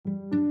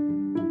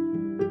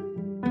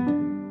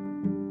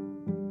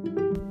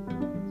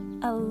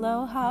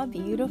Aloha,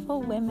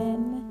 beautiful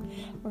women.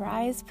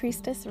 Rise,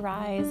 priestess,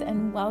 rise,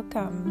 and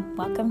welcome.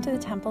 Welcome to the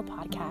Temple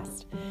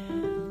Podcast.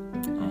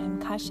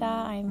 I'm Kasha.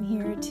 I'm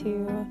here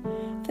to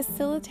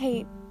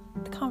facilitate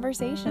the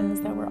conversations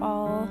that we're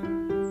all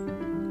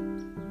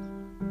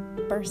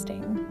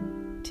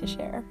bursting to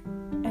share.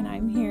 And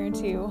I'm here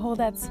to hold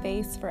that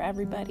space for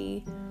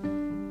everybody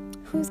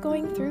who's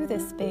going through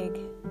this big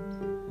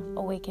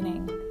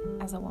awakening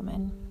as a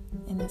woman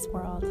in this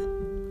world.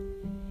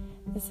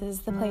 This is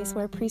the place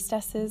where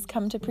priestesses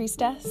come to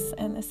priestess,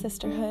 and the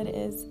sisterhood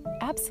is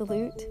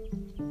absolute.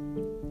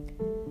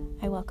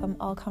 I welcome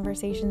all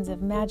conversations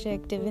of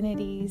magic,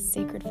 divinity,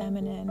 sacred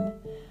feminine,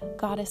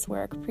 goddess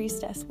work,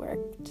 priestess work,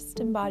 just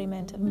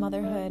embodiment of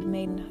motherhood,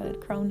 maidenhood,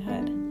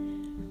 cronehood.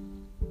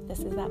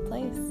 This is that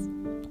place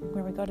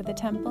where we go to the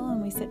temple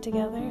and we sit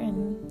together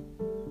and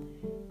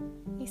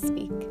we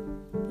speak,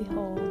 we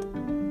hold,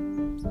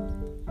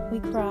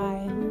 we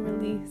cry, we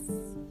release,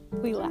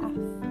 we laugh.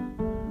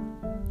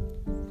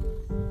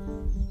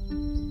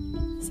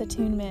 This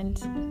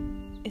attunement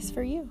is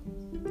for you.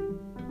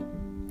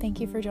 Thank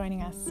you for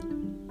joining us.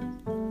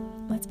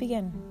 Let's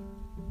begin.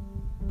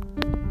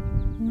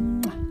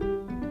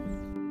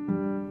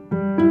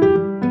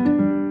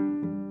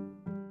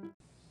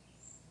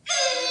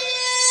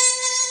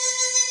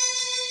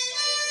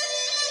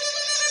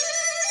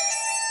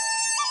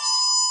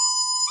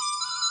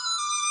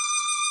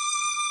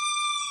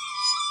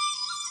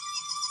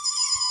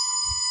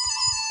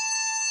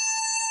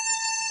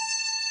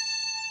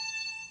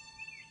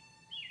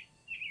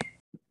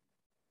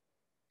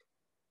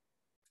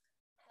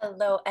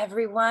 Hello,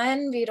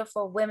 everyone,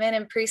 beautiful women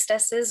and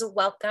priestesses.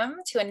 Welcome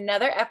to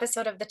another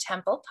episode of the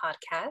Temple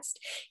Podcast.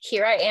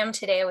 Here I am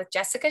today with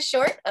Jessica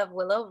Short of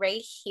Willow-Ray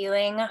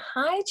Healing.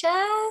 Hi,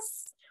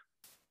 Jess.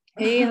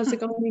 Hey, how's it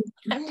going?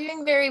 I'm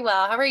doing very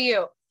well. How are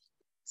you?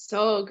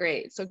 So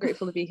great. So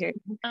grateful to be here.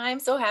 I'm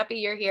so happy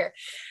you're here.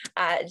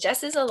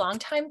 Jess is a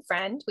longtime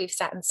friend. We've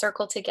sat in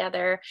circle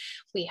together.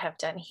 We have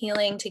done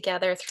healing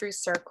together through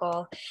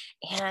circle.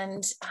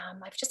 And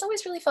I've just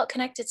always really felt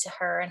connected to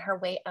her and her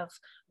way of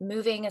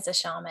moving as a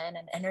shaman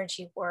and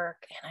energy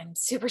work. And I'm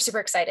super, super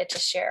excited to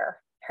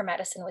share her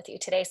medicine with you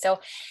today. So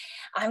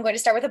I'm going to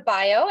start with a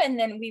bio and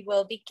then we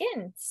will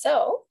begin.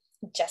 So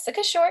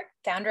Jessica Short,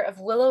 founder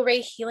of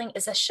Willow-Ray Healing,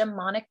 is a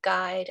shamanic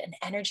guide and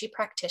energy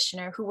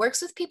practitioner who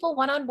works with people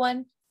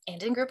one-on-one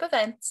and in group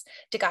events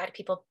to guide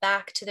people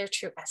back to their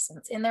true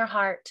essence in their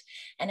heart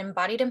and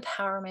embodied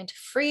empowerment,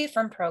 free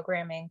from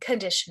programming,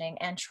 conditioning,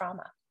 and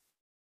trauma.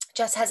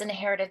 Jess has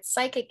inherited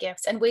psychic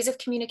gifts and ways of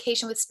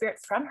communication with spirit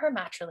from her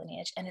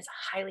matrilineage and is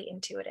highly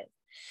intuitive.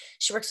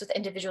 She works with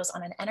individuals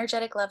on an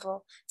energetic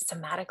level,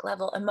 somatic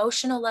level,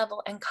 emotional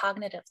level, and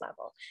cognitive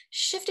level,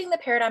 shifting the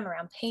paradigm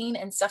around pain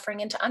and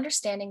suffering into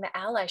understanding the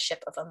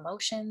allyship of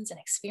emotions and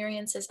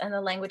experiences and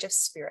the language of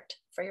spirit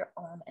for your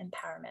own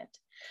empowerment.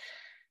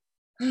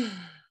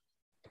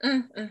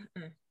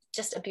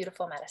 Just a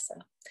beautiful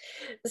medicine.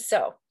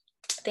 So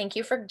thank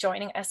you for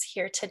joining us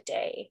here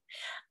today.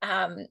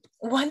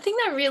 One thing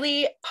that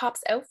really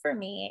pops out for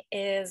me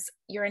is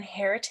your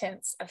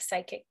inheritance of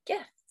psychic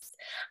gifts.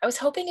 I was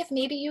hoping if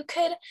maybe you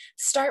could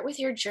start with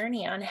your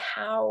journey on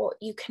how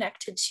you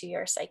connected to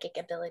your psychic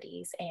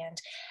abilities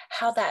and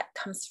how that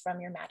comes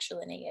from your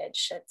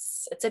matrilineage.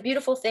 It's a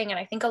beautiful thing, and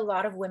I think a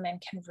lot of women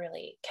can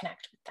really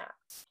connect with that.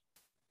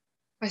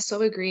 I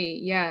so agree.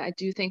 Yeah, I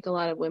do think a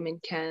lot of women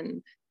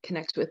can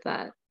connect with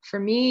that. For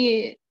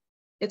me,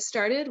 it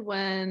started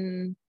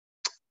when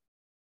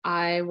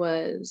I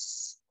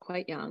was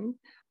quite young.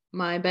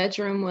 My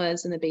bedroom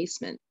was in the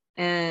basement,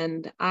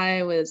 and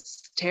I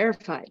was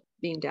terrified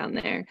being down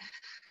there.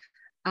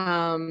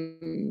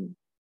 And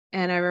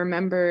I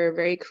remember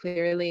very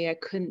clearly I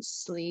couldn't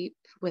sleep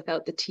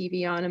without the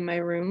TV on in my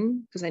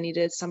room because I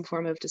needed some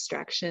form of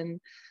distraction.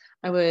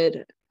 I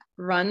would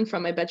run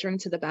from my bedroom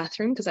to the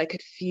bathroom because I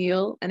could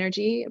feel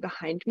energy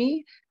behind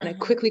me, and I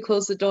quickly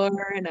closed the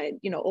door, and I,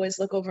 always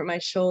look over my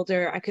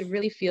shoulder. I could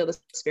really feel the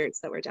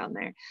spirits that were down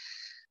there.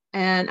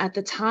 And at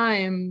the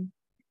time,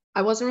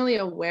 I wasn't really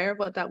aware of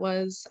what that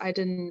was. I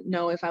didn't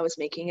know if I was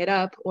making it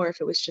up or if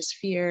it was just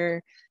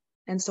fear.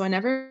 And so I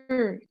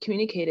never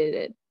communicated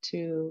it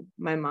to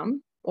my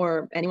mom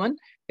or anyone.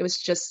 It was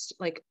just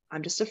like,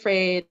 I'm just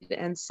afraid.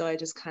 And so I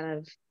just kind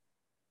of,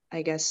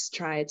 I guess,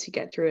 tried to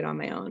get through it on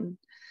my own.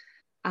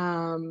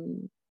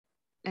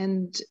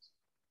 And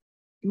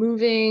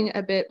moving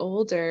a bit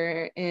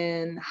older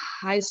in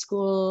high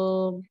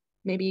school,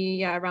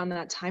 maybe around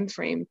that time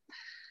frame,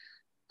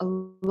 a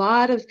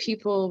lot of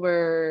people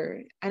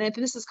were, and I think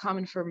this is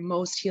common for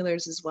most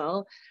healers as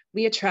well,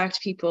 we attract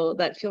people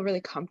that feel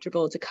really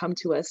comfortable to come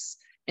to us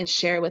and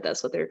share with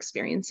us what they're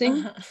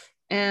experiencing.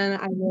 And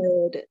I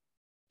would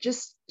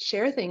just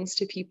share things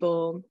to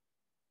people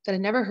that I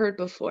never heard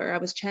before. I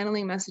was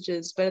channeling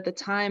messages, but at the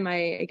time I,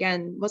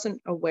 again,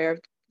 wasn't aware of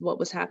what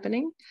was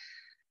happening.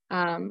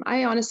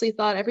 I honestly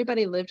thought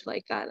everybody lived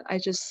like that.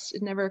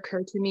 It never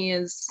occurred to me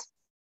as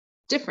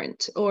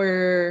different,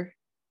 or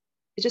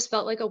it just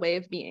felt like a way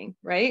of being,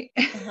 right?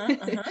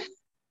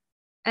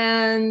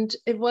 And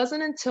it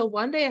wasn't until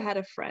one day I had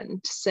a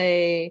friend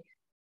say,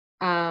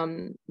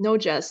 no,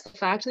 Jess, the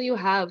fact that you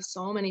have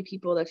so many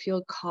people that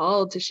feel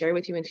called to share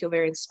with you and feel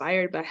very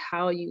inspired by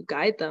how you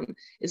guide them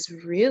is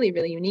really,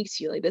 really unique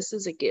to you. Like, this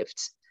is a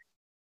gift.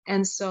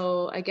 And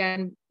so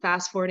again,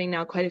 fast forwarding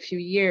now quite a few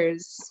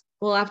years,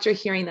 well, after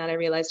hearing that, I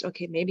realized,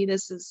 okay, maybe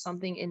this is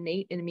something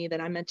innate in me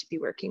that I'm meant to be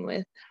working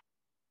with.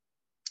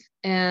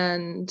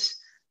 And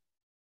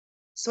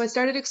so I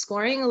started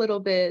exploring a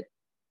little bit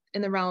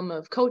in the realm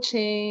of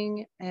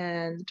coaching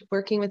and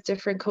working with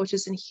different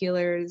coaches and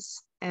healers.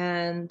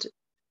 And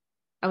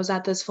I was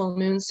at this full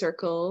moon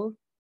circle,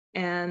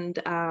 and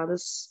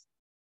this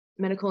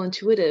medical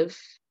intuitive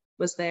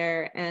was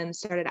there and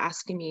started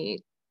asking me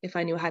if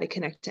I knew how to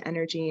connect to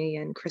energy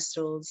and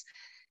crystals,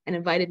 and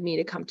invited me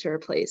to come to her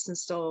place. And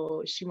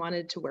so she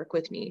wanted to work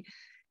with me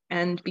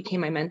and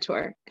became my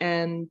mentor.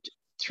 And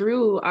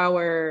through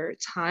our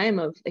time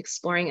of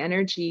exploring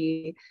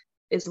energy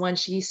is when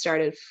she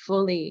started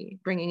fully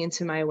bringing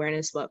into my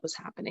awareness what was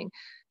happening.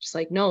 She's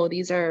like, no,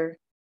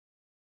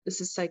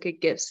 this is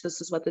psychic gifts. This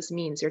is what this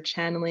means. You're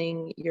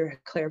channeling, you're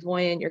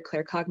clairvoyant, you're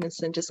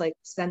claircognizant, just like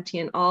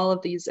sentient, all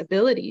of these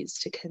abilities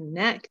to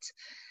connect,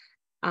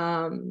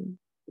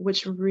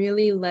 which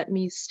really let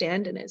me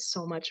stand in it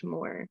so much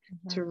more,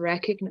 to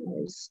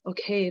recognize,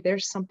 okay,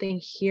 there's something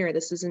here.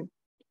 This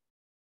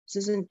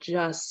isn't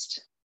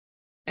just,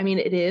 I mean,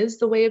 it is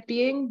the way of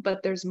being,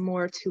 but there's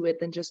more to it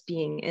than just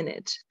being in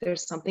it.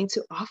 There's something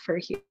to offer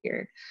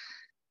here.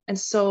 And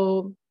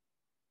so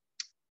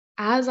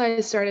as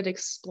I started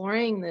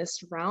exploring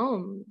this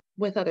realm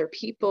with other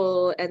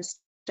people and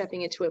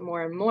stepping into it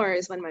more and more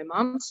is when my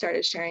mom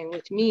started sharing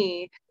with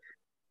me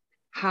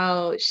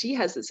how she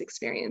has this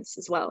experience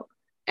as well.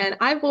 And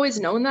I've always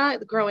known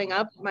that growing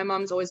up. My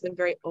mom's always been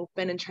very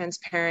open and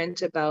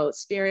transparent about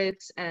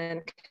spirits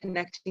and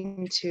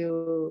connecting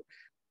to,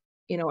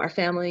 you know, our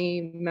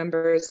family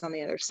members on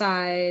the other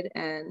side.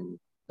 And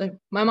like,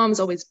 my mom's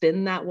always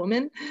been that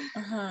woman.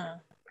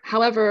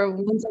 However,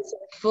 once I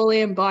started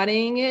fully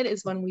embodying it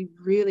is when we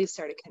really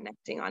started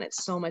connecting on it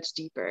so much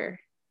deeper.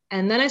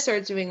 And then I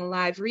started doing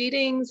live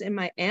readings, and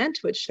my aunt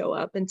would show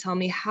up and tell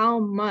me how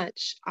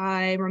much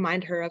I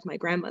remind her of my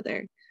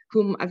grandmother,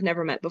 whom I've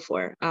never met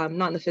before,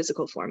 not in the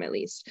physical form at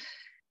least.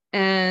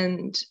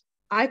 And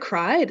I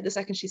cried the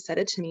second she said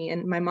it to me.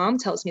 And my mom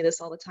tells me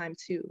this all the time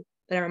too,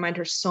 that I remind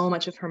her so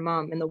much of her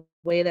mom and the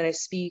way that I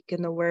speak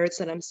and the words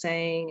that I'm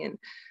saying. And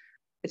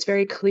it's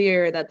very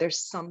clear that there's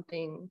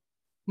something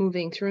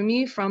moving through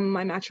me from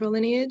my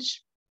matrilineage.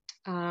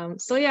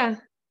 So yeah,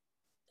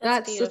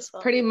 that's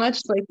pretty much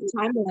like the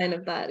timeline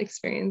of that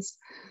experience.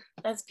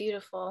 That's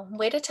beautiful.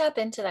 Way to tap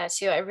into that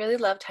too. I really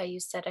loved how you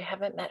said I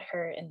haven't met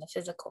her in the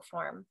physical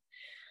form,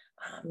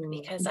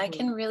 because I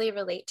can really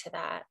relate to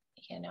that,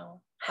 you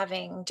know,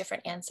 having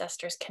different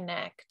ancestors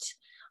connect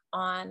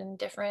on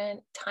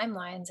different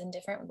timelines and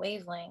different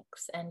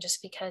wavelengths. And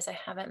just because I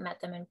haven't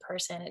met them in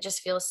person, it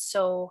just feels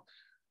so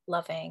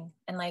loving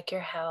and like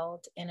you're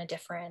held in a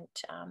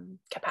different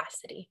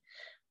capacity,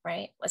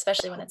 right?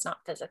 Especially when it's not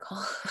physical.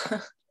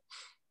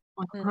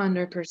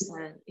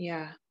 100%.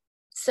 Yeah.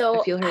 So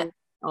I feel her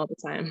all the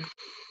time.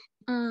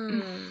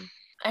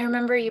 I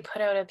remember you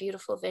put out a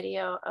beautiful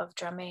video of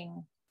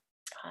drumming.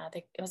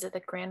 Was it the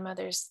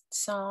grandmother's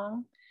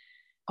song?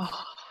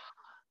 Oh,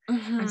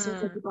 I'm so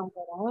glad you brought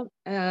that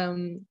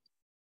up.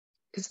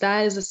 Because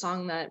that is a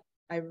song that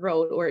I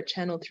wrote or it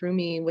channeled through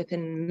me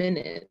within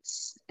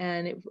minutes.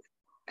 And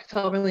I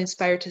felt really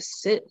inspired to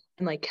sit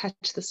and like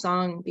catch the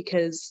song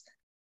because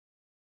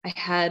I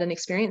had an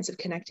experience of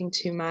connecting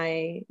to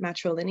my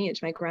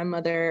matrilineage, my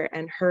grandmother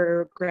and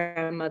her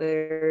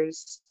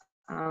grandmothers,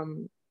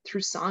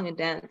 through song and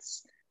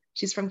dance.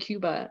 She's from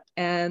Cuba,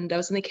 and I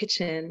was in the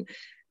kitchen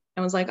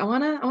and was like, I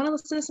wanna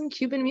listen to some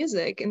Cuban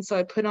music. And so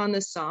I put on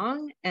this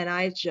song and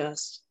I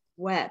just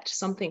wept.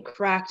 Something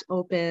cracked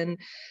open.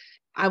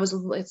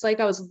 It's like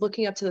I was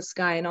looking up to the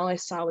sky and all I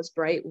saw was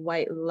bright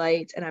white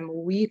light, and I'm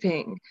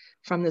weeping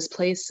from this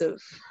place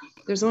of,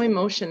 there's no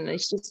emotion.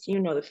 It's just, you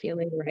know, the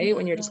feeling, right?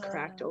 When you're just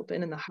cracked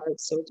open in the heart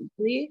so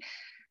deeply.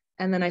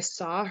 And then I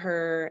saw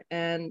her,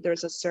 and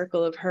there's a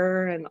circle of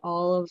her and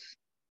all of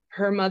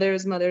her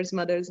mother's mother,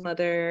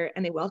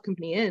 and they welcomed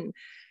me in,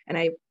 and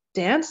I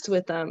danced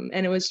with them,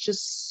 and it was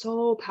just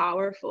so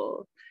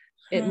powerful.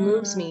 It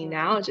moves me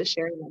now just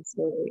sharing that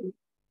story.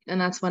 And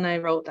that's when I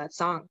wrote that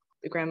song,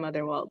 The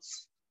Grandmother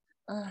Waltz.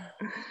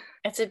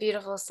 It's a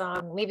beautiful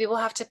song. Maybe we'll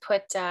have to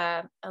put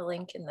a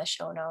link in the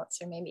show notes,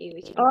 or maybe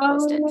we can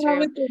post it through. I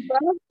would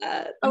love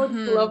that. I would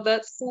love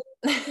that so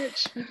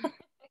much.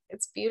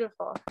 It's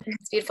beautiful.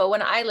 It's beautiful.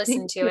 When I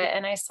listened to it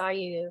and I saw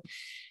you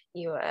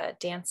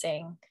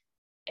dancing,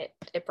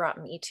 it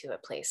brought me to a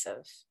place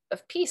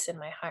of peace in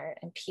my heart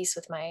and peace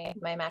with my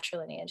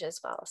matrilineage as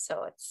well.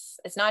 So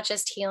it's not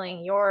just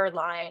healing your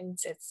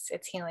lines,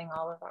 it's healing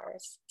all of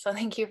ours. So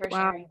thank you for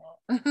sharing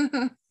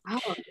that. Wow.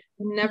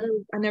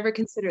 I never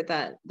considered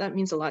that. That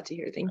means a lot to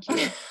hear. Thank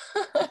you.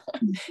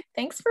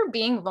 Thanks for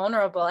being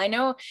vulnerable. I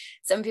know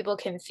some people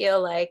can feel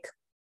like,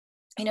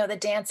 the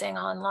dancing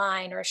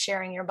online or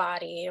sharing your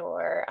body,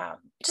 or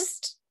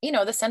just,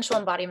 the sensual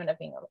embodiment of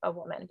being a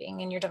woman,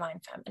 being in your divine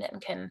feminine,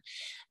 can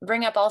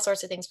bring up all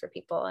sorts of things for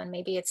people. And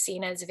maybe it's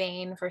seen as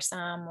vain for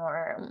some,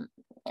 or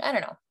I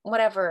don't know,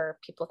 whatever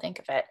people think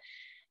of it.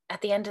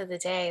 At the end of the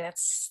day,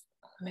 that's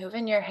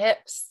moving your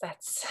hips.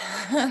 That's,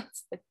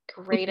 that's the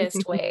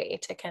greatest way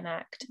to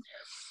connect.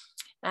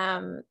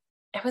 I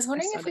was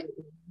wondering if we,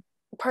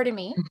 pardon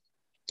me.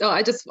 Oh,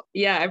 I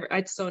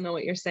so know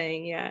what you're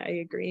saying. Yeah, I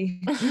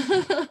agree.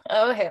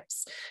 Oh,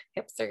 hips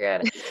are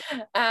good.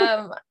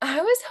 I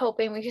was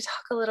hoping we could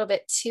talk a little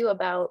bit too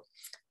about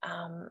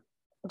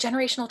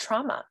generational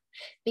trauma,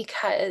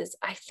 because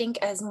I think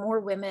as more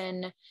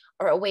women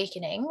are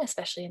awakening,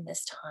 especially in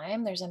this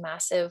time, there's a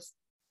massive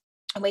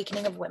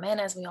awakening of women,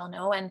 as we all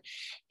know, and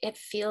it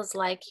feels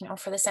like,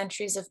 for the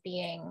centuries of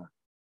being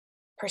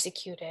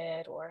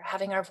persecuted, or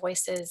having our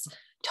voices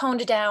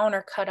toned down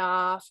or cut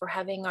off, or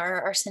having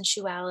our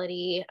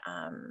sensuality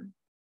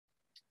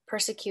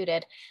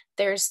persecuted,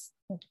 there's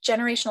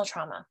generational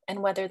trauma.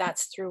 And whether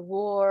that's through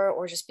war,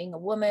 or just being a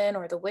woman,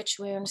 or the witch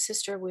wound,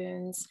 sister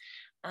wounds,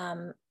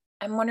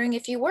 I'm wondering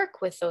if you work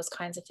with those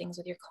kinds of things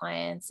with your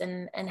clients,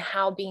 and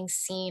how being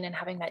seen and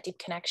having that deep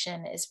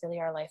connection is really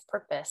our life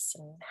purpose,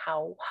 and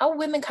how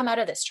women come out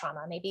of this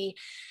trauma. Maybe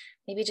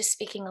just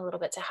speaking a little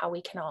bit to how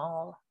we can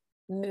all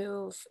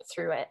move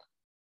through it.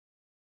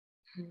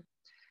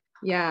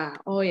 Yeah.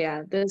 Oh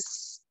yeah.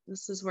 This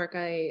is work.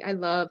 I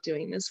love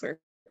doing this work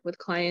with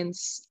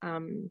clients.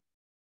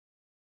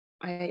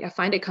 I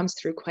find it comes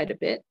through quite a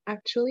bit,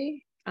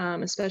 actually,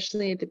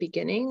 especially at the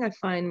beginning. I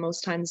find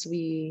most times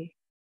we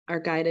are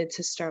guided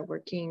to start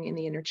working in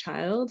the inner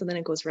child, and then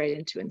it goes right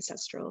into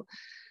ancestral.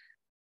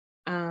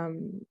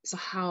 So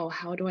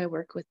how do I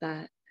work with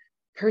that?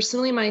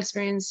 Personally, my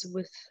experience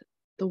with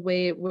the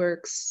way it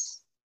works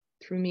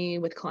through me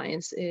with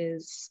clients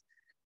is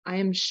I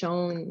am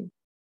shown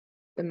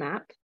the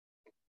map.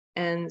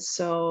 And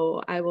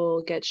so I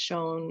will get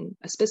shown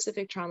a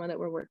specific trauma that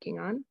we're working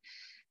on,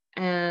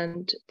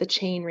 and the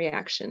chain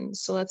reaction.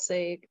 So let's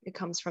say it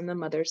comes from the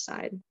mother's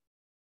side,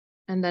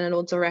 and then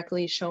it'll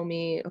directly show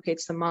me, okay,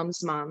 it's the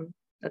mom's mom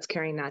that's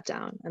carrying that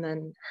down, and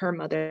then her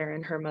mother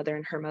and her mother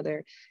and her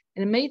mother.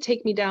 And it may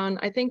take me down,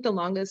 I think the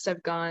longest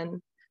I've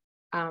gone,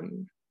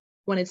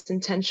 when it's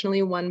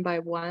intentionally one by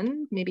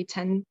one, maybe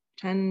 10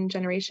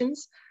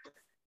 generations.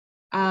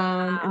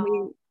 Wow.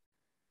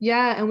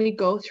 And we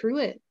go through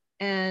it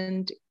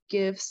and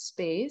give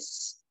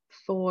space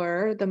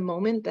for the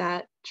moment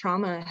that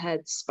trauma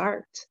had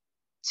sparked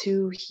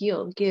to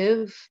heal,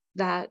 give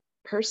that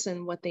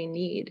person what they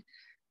need.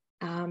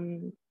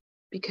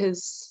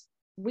 Because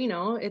we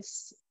know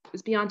it's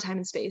beyond time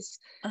and space.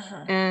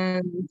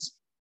 And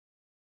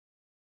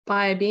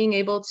by being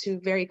able to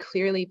very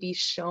clearly be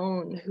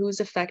shown who's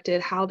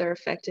affected, how they're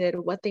affected,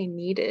 what they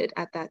needed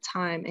at that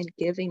time, and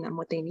giving them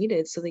what they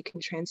needed so they can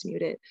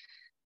transmute it.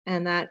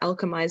 And that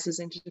alchemizes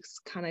and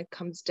just kind of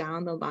comes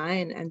down the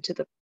line and to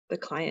the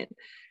client.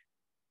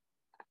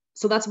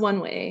 So that's one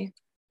way,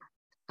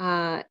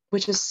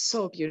 which is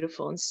so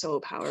beautiful and so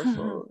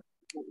powerful.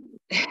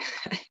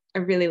 I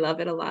really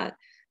love it a lot.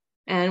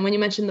 And when you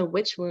mentioned the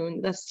witch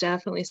wound, that's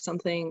definitely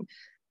something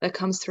that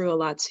comes through a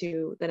lot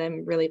too, that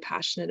I'm really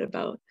passionate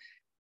about.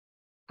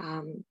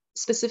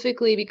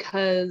 Specifically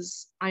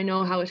because I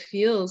know how it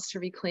feels to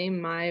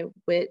reclaim my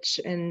witch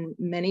and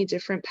many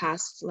different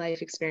past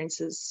life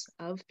experiences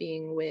of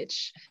being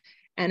witch.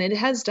 And it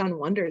has done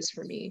wonders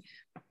for me.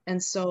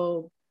 And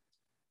so,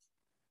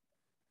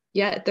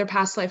 yeah, they're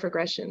past life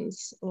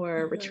regressions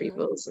or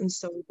retrievals. And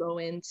so we go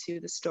into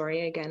the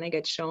story again. I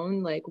get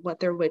shown like what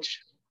their witch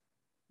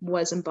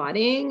was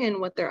embodying, and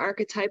what their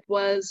archetype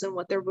was, and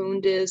what their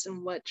wound is,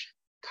 and what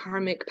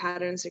karmic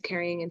patterns they're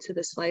carrying into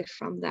this life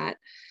from that.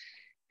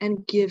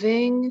 And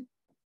giving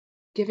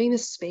the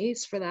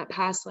space for that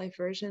past life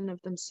version of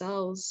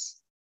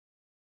themselves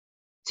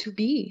to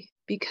be,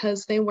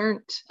 because they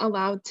weren't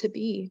allowed to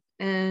be.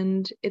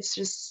 And it's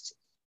just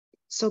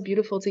so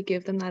beautiful to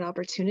give them that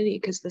opportunity,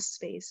 because the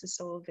space is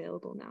so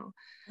available now.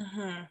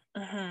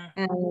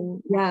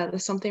 And yeah,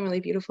 there's something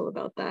really beautiful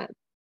about that.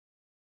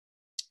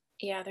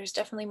 Yeah, there's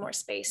definitely more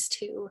space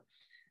to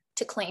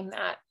claim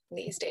that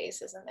these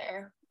days, isn't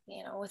there?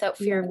 Without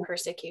fear of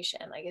persecution.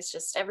 Like, it's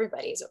just,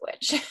 everybody's a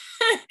witch.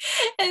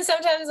 And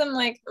sometimes I'm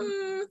like,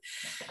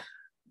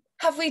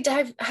 have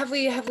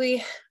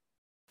we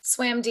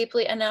swam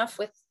deeply enough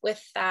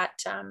with that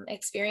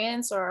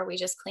experience, or are we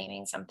just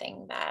claiming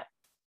something that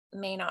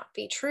may not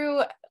be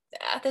true?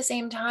 At the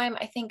same time,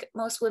 I think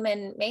most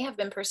women may have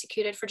been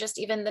persecuted for just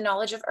even the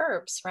knowledge of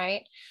herbs,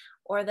 right?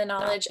 Or the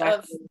knowledge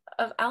of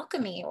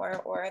alchemy,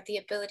 or the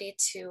ability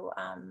to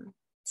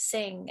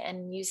sing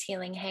and use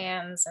healing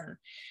hands. And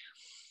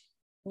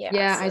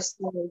I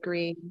still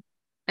agree.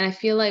 And I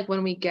feel like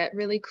when we get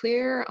really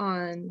clear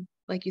on,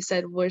 like you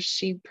said, was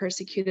she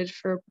persecuted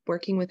for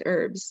working with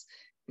herbs,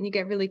 and you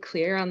get really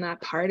clear on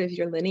that part of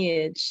your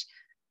lineage,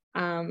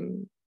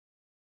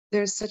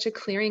 there's such a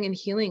clearing and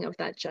healing of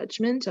that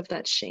judgment, of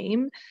that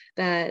shame,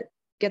 that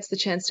gets the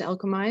chance to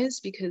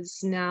alchemize, because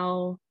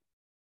now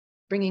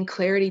bringing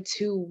clarity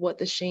to what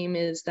the shame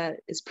is that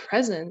is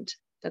present,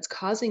 that's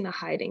causing the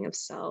hiding of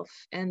self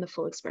and the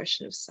full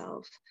expression of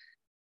self.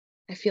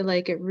 I feel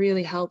like it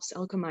really helps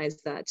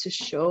alchemize that to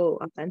show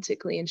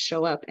authentically and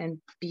show up and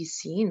be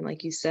seen,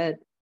 like you said,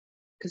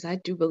 because I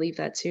do believe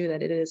that too,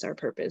 that it is our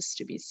purpose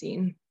to be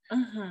seen.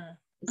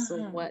 So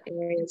what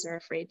areas are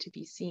afraid to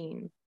be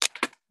seen?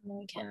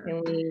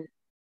 Can we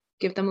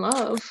give them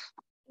love?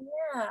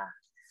 Yeah.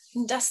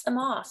 And dust them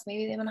off.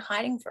 Maybe they've been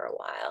hiding for a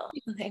while.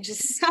 They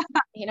just,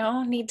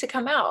 need to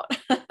come out.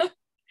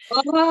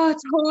 Oh,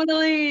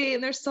 totally.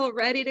 And they're so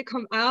ready to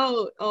come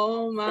out.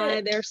 Oh my,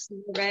 they're so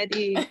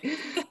ready.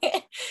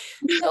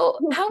 So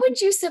how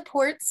would you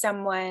support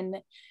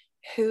someone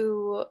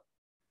who,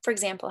 for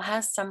example,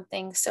 has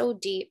something so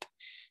deep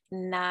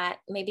that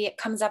maybe it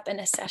comes up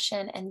in a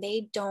session and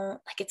they don't,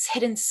 like, it's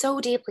hidden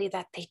so deeply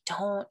that they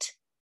don't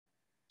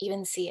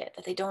even see it,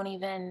 that they don't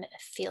even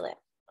feel it?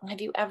 Have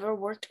you ever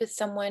worked with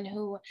someone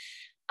who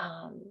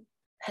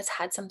has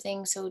had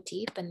something so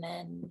deep and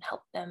then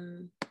help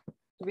them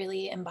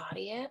really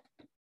embody it?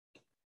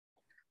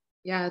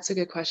 Yeah, it's a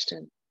good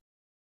question.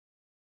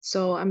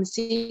 So I'm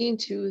seeing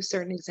two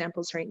certain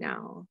examples right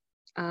now.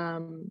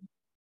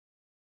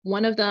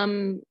 One of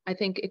them, I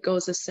think it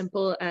goes as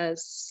simple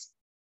as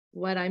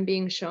what I'm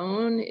being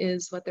shown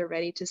is what they're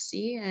ready to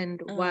see.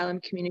 And while I'm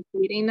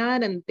communicating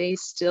that and they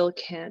still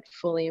can't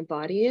fully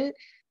embody it,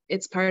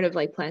 it's part of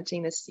like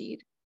planting the seed.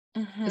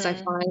 Because I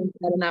find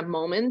that in that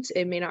moment,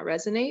 it may not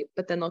resonate,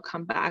 but then they'll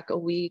come back a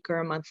week or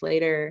a month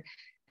later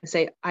and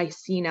say, I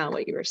see now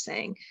what you were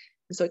saying.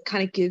 And so it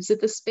kind of gives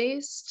it the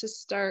space to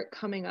start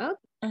coming up.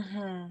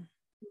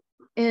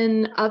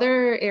 In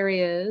other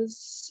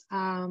areas,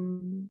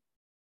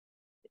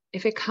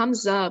 if it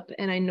comes up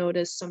and I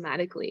notice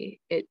somatically,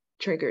 it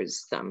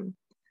triggers them.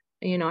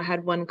 I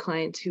had one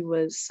client who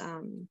was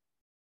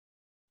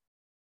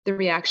the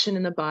reaction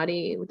in the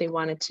body, they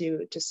wanted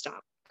to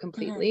stop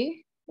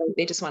completely.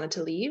 They just wanted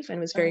to leave, and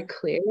it was very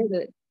clear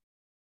that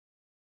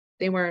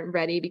they weren't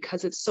ready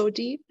because it's so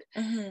deep.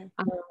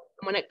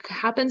 When it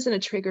happens in a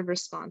triggered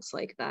response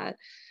like that,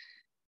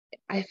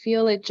 I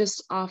feel it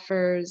just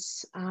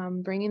offers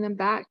bringing them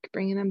back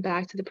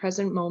to the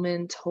present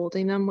moment,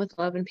 holding them with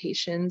love and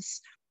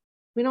patience.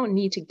 We don't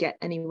need to get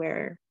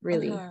anywhere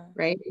really,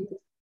 right?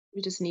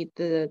 We just need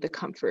the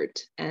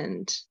comfort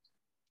and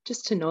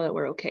just to know that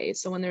we're okay.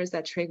 So when there's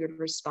that triggered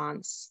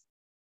response,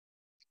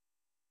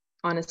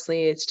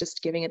 honestly, it's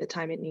just giving it the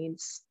time it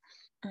needs.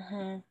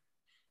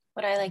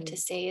 What I like to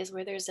say is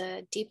where there's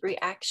a deep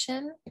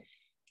reaction,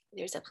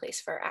 there's a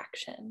place for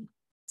action.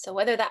 So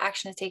whether the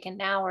action is taken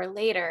now or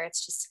later,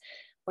 it's just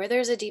where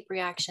there's a deep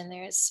reaction,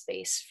 there is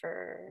space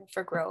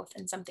for growth,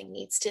 and something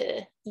needs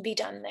to be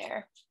done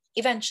there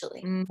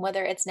eventually,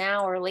 whether it's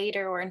now or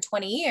later or in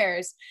 20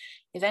 years,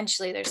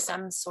 eventually there's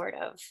some sort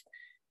of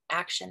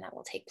action that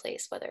will take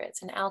place, whether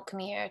it's an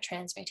alchemy or a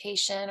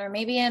transmutation, or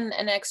maybe an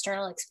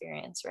external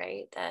experience,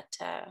 right? That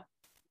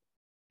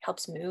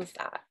helps move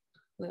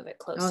it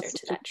closer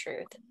to that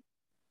truth.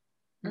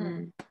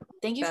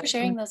 Thank you for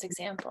sharing those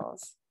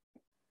examples.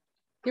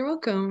 You're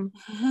welcome.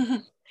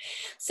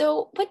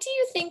 So what do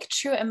you think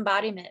true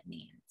embodiment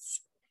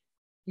means?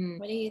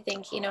 What do you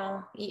think?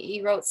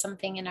 You wrote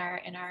something in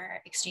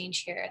our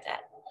exchange here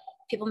that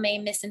people may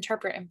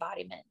misinterpret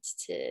embodiment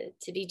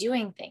to be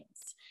doing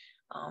things.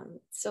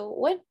 So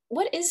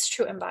what is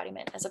true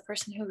embodiment as a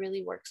person who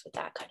really works with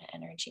that kind of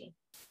energy?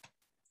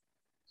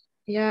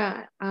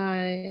 Yeah,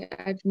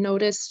 I've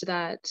noticed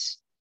that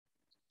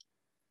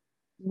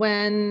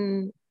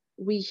when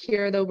we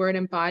hear the word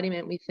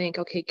embodiment, we think,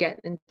 okay, get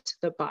into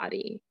the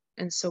body.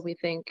 And so we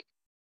think,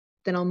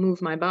 then I'll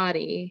move my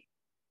body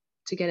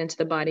to get into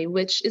the body,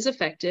 which is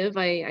effective.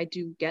 I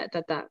do get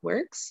that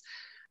works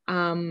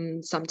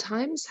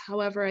sometimes.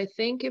 However, I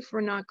think if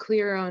we're not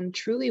clear on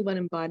truly what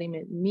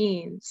embodiment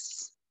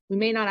means, we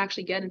may not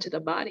actually get into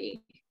the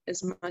body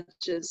as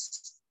much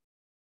as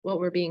what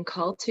we're being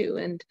called to.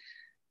 And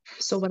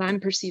so what I'm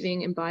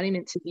perceiving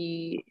embodiment to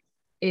be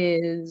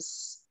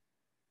is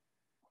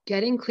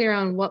getting clear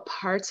on what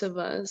parts of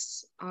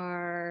us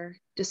are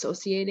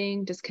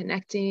dissociating,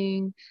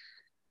 disconnecting,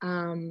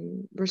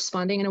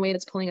 responding in a way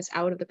that's pulling us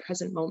out of the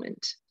present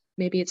moment.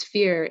 Maybe it's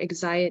fear,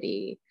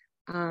 anxiety,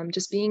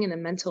 just being in the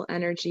mental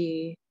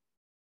energy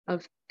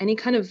of any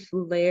kind of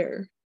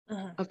layer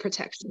of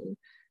protection.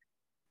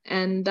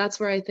 And that's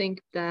where I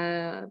think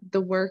the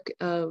work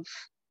of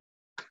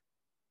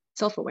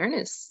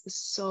self-awareness is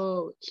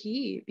so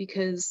key,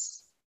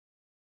 because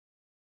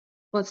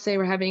let's say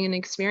we're having an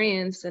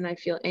experience and I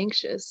feel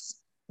anxious,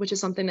 which is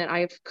something that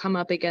I've come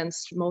up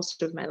against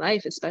most of my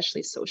life,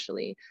 especially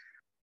socially.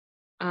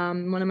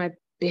 One of my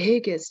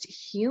biggest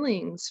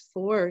healings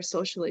for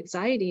social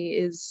anxiety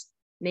is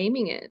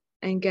naming it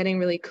and getting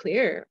really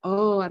clear.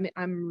 Oh,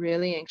 I'm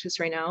really anxious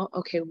right now.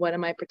 Okay, what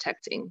am I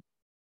protecting?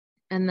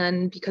 And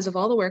then because of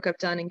all the work I've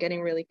done and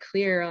getting really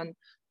clear on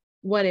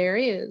what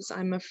areas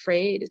I'm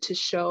afraid to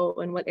show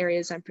and what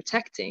areas I'm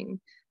protecting,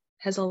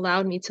 has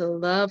allowed me to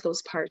love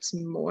those parts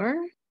more.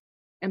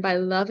 And by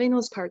loving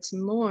those parts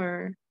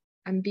more,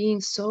 I'm being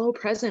so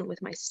present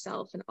with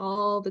myself and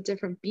all the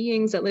different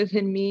beings that live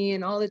in me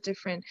and all the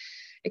different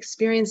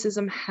experiences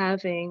I'm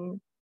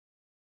having,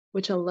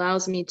 which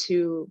allows me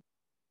to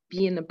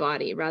be in the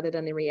body rather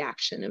than the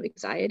reaction of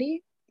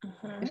anxiety,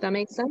 if that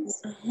makes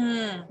sense.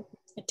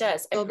 It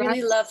does. I So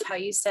really love how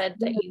you said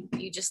that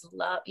you just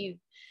love, you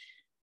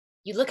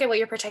look at what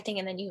you're protecting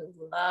and then you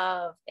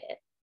love it.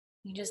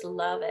 You just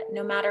love it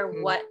no matter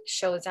what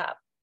shows up.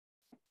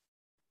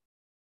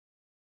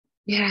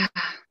 Yeah.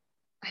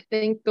 I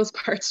think those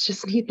parts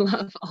just need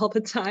love all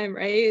the time,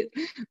 right?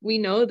 We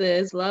know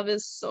this. Love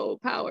is so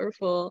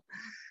powerful.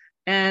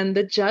 And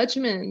the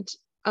judgment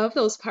of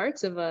those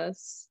parts of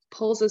us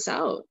pulls us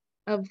out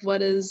of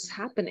what is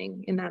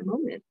happening in that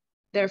moment.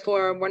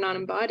 Therefore, we're not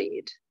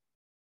embodied.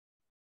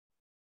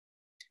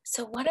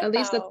 So what about, at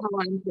least that's how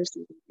I'm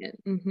perceiving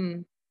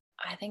it.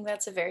 I think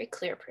that's a very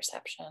clear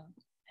perception.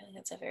 I think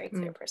it's a very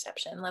clear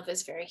perception. Love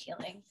is very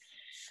healing.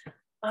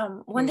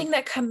 One thing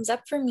that comes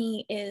up for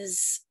me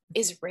is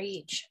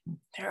rage.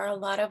 There are a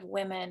lot of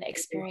women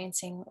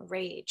experiencing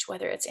rage,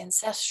 whether it's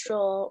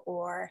ancestral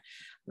or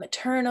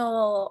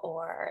maternal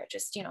or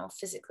just,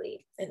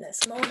 physically in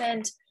this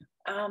moment.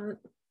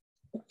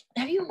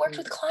 Have you worked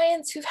with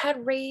clients who've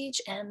had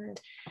rage, and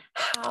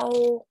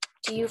how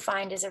do you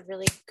find is a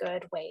really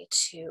good way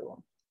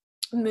to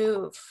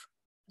move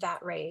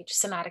that rage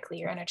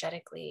somatically or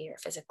energetically or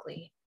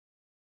physically?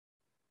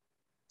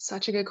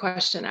 Such a good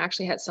question. I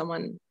actually had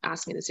someone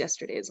ask me this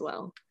yesterday as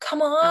well.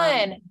 Come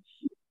on.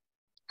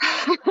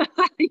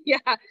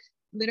 Yeah,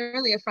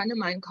 literally a friend of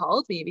mine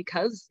called me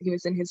because he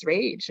was in his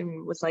rage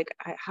and was like,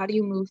 how do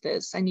you move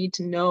this? I need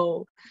to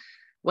know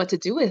what to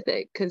do with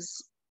it,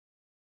 because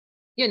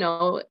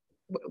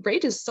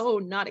rage is so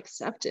not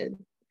accepted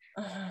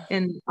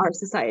in our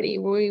society.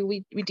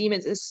 We deem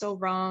it as so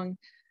wrong.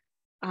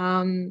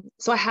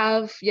 So I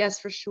have, yes,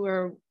 for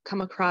sure,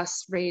 come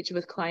across rage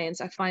with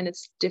clients. I find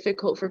it's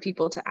difficult for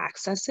people to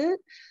access it.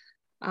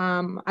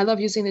 I love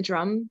using the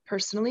drum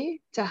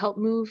personally to help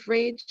move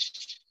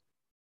rage.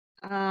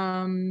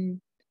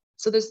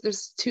 So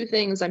there's two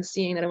things I'm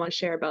seeing that I want to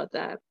share about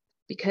that,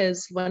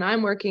 because when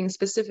I'm working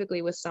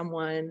specifically with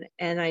someone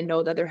and I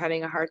know that they're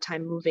having a hard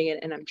time moving it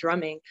and I'm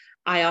drumming,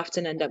 I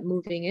often end up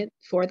moving it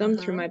for them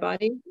through my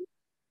body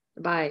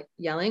by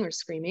yelling or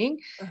screaming,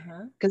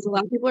 because a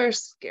lot of people are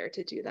scared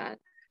to do that.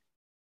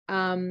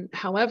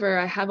 However,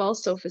 I have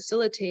also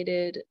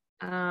facilitated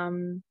a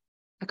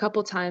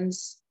couple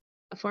times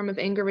a form of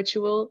anger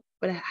ritual,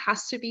 but it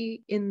has to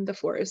be in the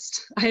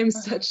forest. I am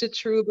such a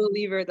true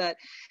believer that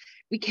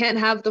we can't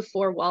have the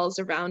four walls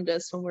around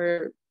us when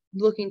we're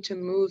looking to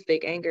move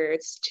big anger.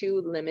 It's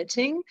too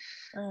limiting.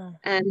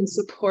 And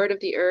support of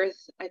the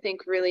earth, I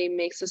think, really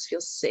makes us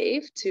feel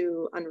safe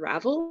to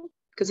unravel,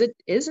 because it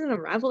is an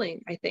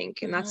unraveling, I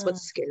think, and that's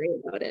what's scary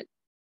about it.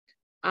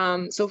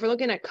 So if we're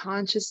looking at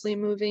consciously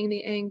moving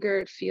the anger,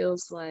 it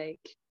feels like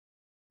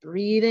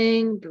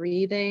breathing,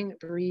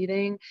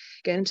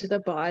 get into the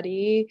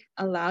body,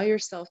 allow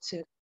yourself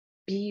to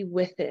be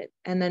with it,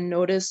 and then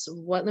notice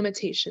what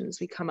limitations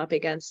we come up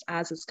against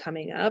as it's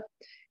coming up,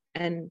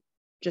 and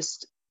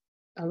just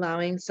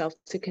allowing self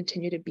to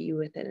continue to be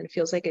with it. And it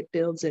feels like it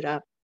builds it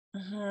up.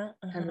 And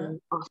then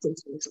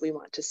oftentimes we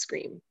want to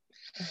scream.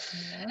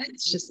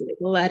 It's just like,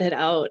 let it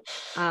out.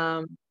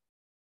 And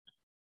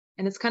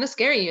it's kind of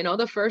scary,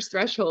 the first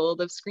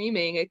threshold of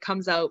screaming, it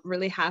comes out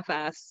really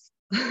half-assed.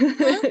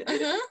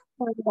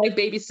 Like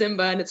baby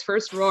Simba and its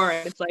first roar,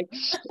 and it's like,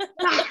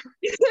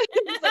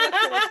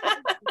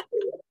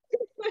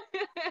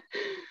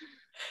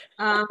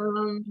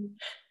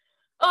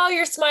 oh,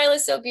 your smile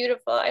is so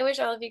beautiful. I wish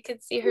all of you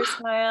could see her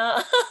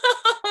smile.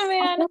 Oh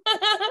man.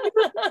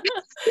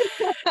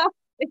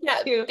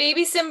 Yeah,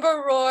 baby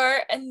Simba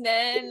roar, and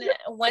then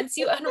once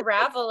you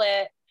unravel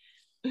it,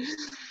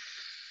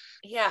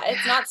 yeah,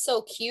 it's not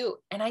so cute.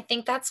 And I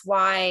think that's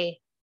why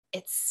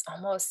it's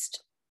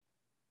almost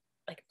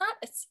like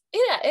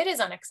it is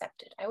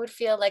unaccepted. I would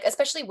feel like,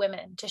 especially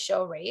women, to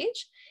show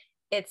rage,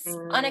 it's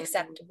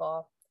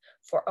unacceptable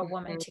for a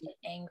woman to get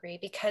angry,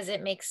 because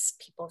it makes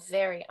people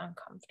very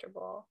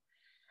uncomfortable.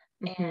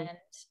 And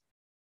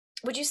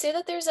would you say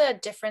that there's a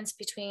difference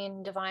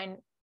between divine,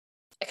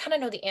 I kind of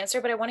know the answer,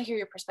 but I want to hear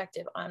your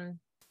perspective on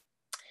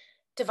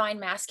divine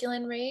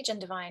masculine rage and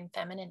divine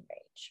feminine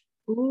rage?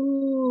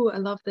 Ooh, I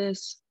love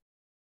this.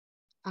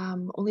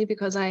 Only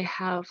because I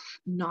have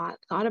not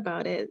thought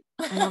about it.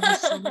 I love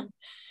this so much.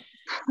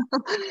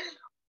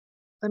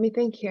 Let me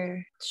think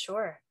here.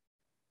 Sure.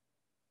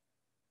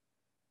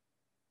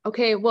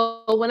 Okay,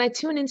 well, when I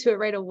tune into it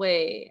right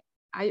away,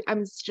 I'm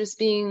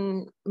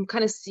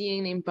kind of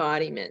seeing the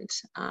embodiment.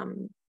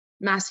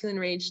 Masculine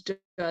rage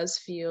does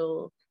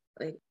feel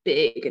like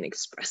big and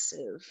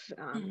expressive.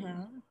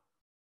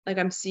 Like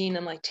I'm seeing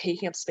them like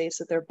taking up space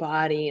with their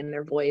body and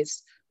their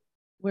voice.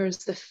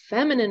 Whereas the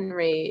feminine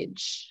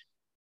rage,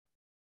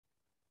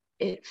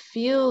 it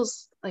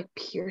feels like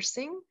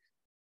piercing,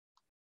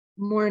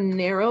 more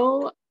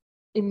narrow,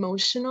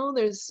 emotional.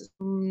 There's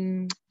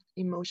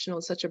emotional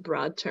is such a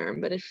broad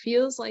term, but it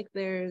feels like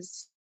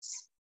there's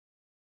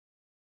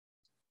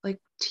like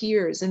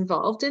tears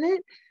involved in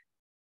it.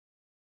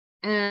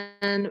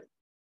 And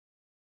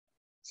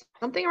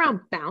something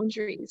around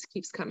boundaries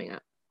keeps coming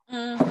up.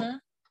 Mm-hmm.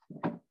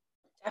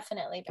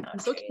 Definitely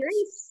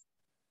boundaries.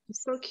 I'm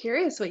so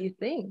curious what you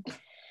think.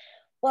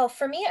 Well,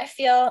 for me, I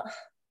feel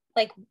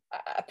like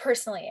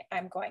personally,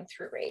 I'm going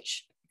through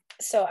rage.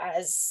 So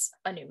as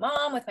a new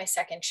mom with my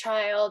second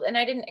child, and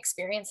I didn't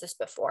experience this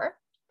before.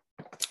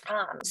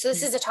 So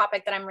this is a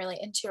topic that I'm really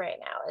into right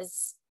now,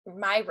 is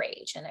my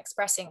rage and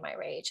expressing my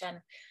rage. And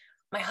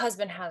my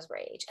husband has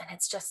rage, and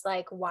it's just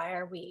like, why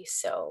are we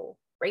so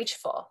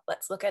rageful?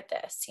 Let's look at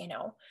this,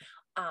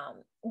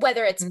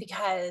 whether it's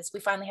because we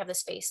finally have the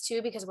space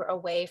to, because we're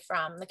away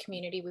from the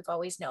community we've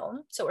always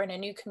known. So we're in a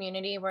new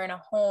community, we're in a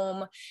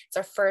home. It's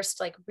our first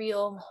like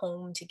real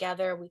home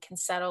together. We can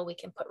settle, we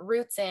can put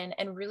roots in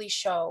and really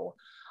show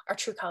our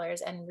true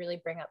colors and really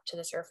bring up to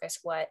the surface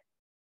what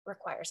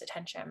requires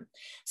attention.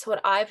 So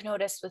what I've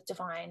noticed with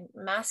divine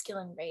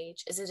masculine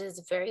rage is it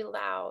is very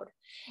loud.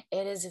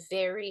 It is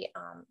very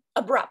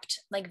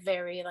abrupt, like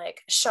very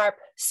like sharp,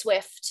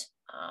 swift,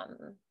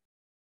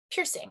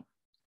 piercing.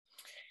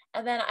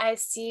 And then I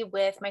see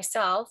with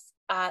myself,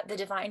 the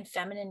divine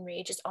feminine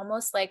rage is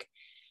almost like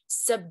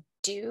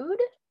subdued,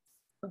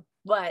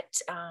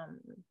 but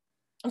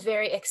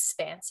very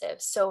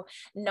expansive. So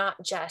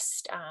not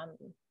just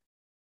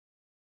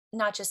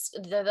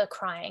the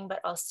crying,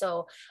 but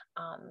also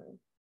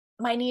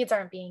my needs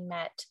aren't being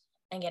met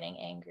and getting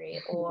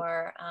angry,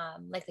 or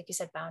like you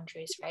said,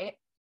 boundaries, right?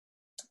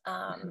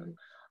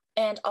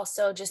 And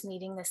also just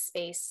needing the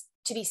space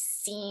to be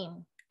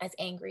seen as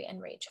angry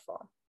and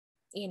rageful,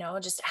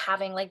 just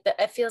having like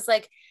it feels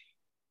like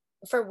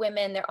for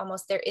women,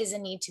 there is a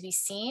need to be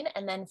seen.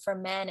 And then for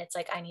men, it's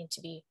like, I need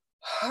to be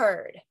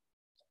heard.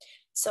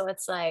 So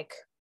it's like,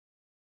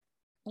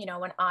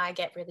 when I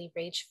get really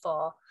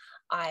rageful,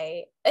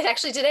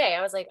 actually today,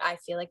 I was like, I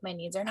feel like my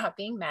needs are not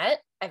being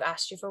met. I've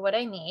asked you for what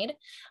I need,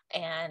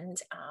 and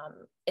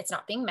it's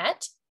not being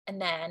met. And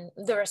then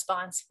the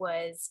response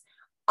was,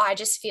 I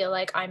just feel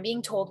like I'm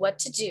being told what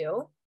to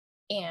do,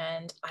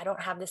 and I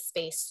don't have the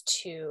space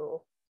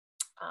to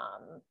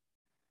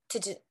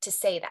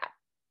say that,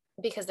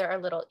 because there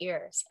are little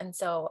ears. And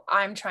so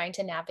I'm trying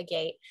to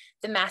navigate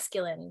the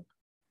masculine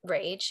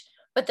rage,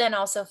 but then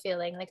also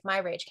feeling like my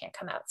rage can't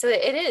come out. So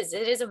it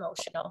is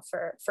emotional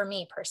for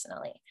me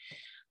personally.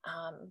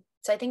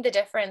 So I think the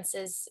difference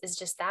is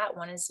just that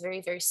one is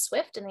very, very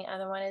swift, and the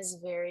other one is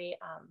very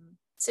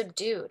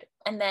subdued.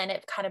 And then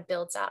it kind of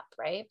builds up,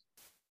 right?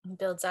 It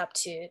builds up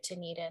to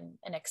need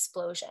an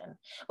explosion,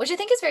 which I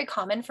think is very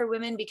common for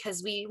women,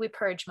 because we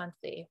purge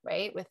monthly,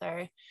 right? With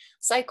our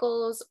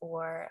cycles,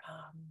 or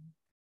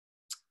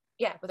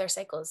with our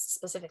cycles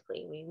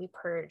specifically, we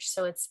purge.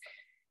 So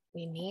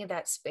we need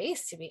that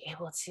space to be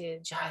able to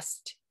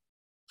just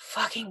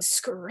fucking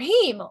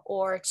scream,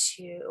 or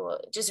to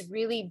just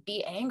really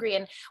be angry.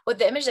 And what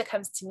the image that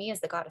comes to me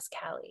is the goddess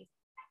Kali.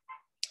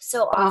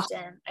 So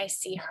often I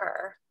see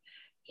her.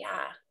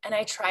 Yeah. And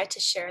I try to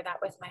share that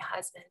with my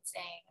husband,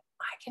 saying,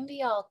 I can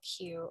be all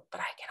cute,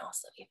 but I can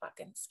also be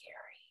fucking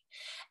scary.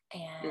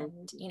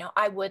 And,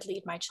 I would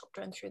lead my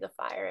children through the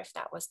fire if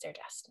that was their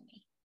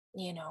destiny,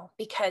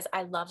 because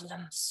I love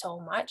them so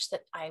much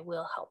that I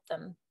will help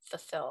them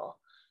fulfill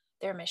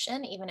their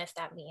mission, even if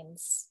that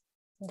means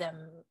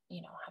them,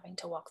 having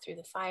to walk through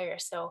the fire.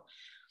 So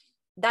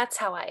that's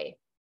how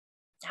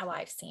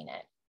I've seen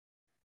it.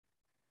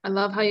 I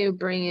love how you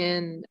bring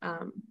in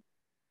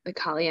the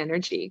Kali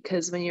energy,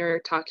 because when you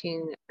were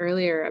talking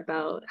earlier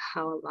about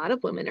how a lot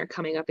of women are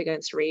coming up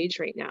against rage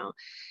right now,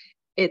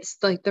 it's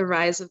like the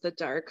rise of the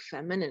dark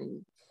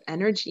feminine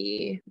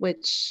energy,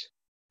 which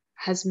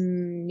has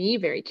me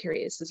very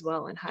curious as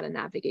well on how to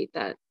navigate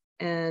that.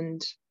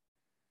 And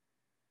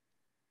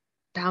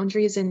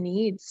boundaries and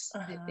needs,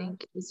 I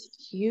think, is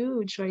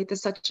huge, right?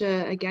 There's such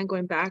again,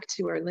 going back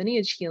to our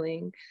lineage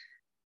healing,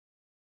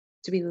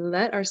 do we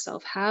let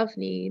ourselves have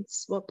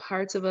needs? What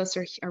parts of us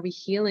are we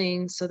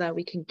healing so that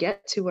we can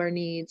get to our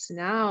needs?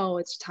 Now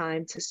it's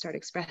time to start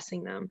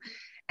expressing them.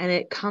 And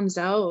it comes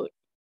out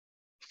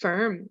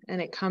firm,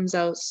 and it comes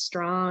out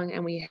strong.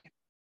 And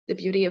the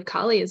beauty of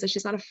Kali is that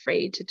she's not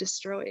afraid to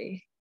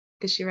destroy,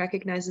 because she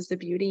recognizes the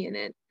beauty in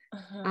it.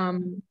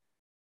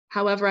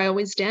 However, I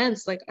always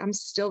dance, like I'm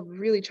still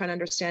really trying to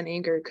understand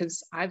anger,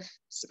 because I've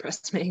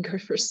suppressed my anger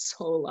for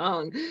so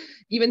long,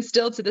 even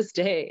still to this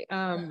day.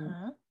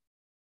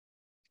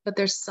 But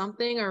there's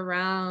something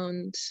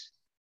around,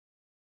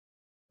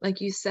 like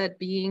you said,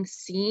 being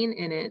seen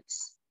in it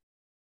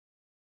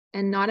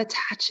and not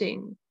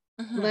attaching,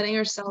 letting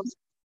ourselves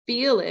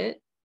feel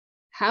it,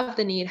 have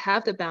the need,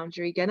 have the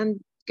boundary,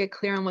 get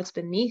clear on what's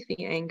beneath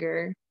the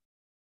anger.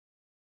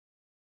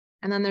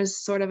 And then there's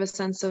sort of a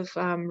sense of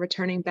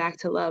returning back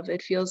to love.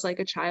 It feels like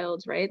a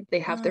child, right? They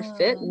have their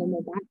fit and then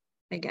they're back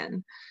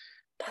again.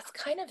 That's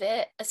kind of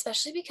it,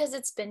 especially because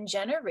it's been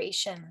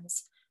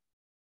generations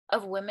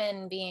of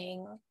women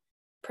being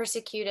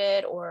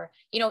persecuted, or,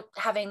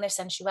 having their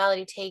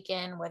sensuality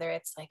taken, whether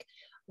it's like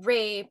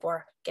rape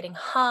or getting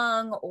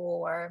hung,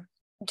 or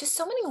just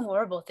so many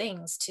horrible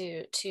things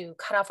to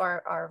cut off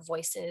our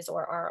voices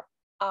or our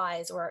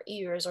eyes or our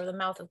ears or the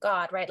mouth of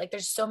God, right? Like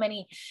there's so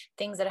many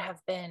things that have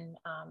been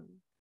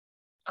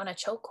on a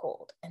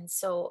chokehold. And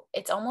so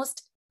it's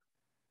almost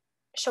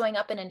showing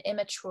up in an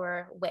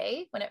immature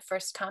way when it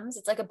first comes.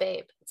 It's like a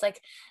babe. It's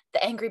like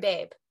the angry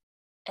babe.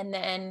 And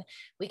then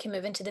we can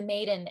move into the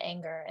maiden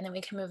anger, and then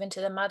we can move into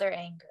the mother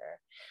anger.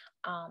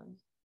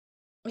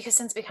 Because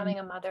since becoming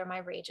a mother, my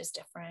rage is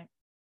different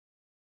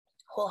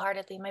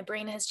wholeheartedly. My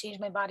brain has changed,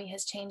 my body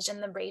has changed,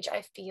 and the rage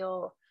I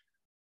feel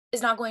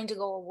is not going to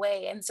go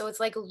away. And so it's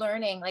like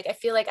learning, like I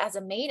feel like as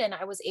a maiden,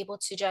 I was able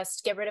to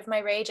just get rid of my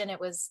rage and it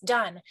was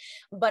done.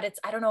 But it's,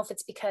 I don't know if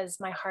it's because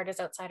my heart is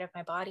outside of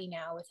my body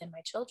now within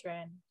my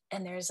children.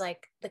 And there's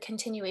like the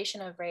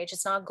continuation of rage.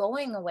 It's not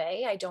going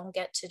away. I don't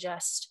get to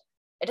just,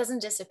 it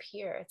doesn't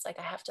disappear. It's like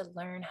I have to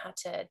learn how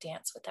to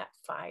dance with that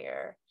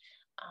fire.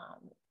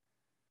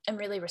 And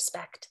really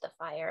respect the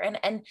fire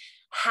and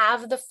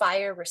have the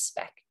fire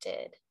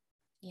respected,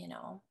 you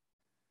know.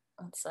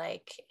 It's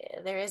like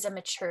there is a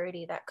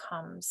maturity that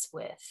comes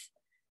with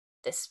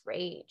this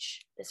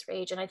rage.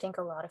 And I think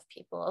a lot of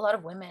people, a lot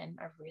of women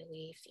are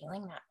really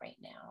feeling that right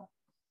now.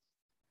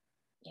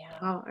 Yeah.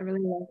 Wow, I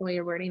really love the way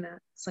you're wording that.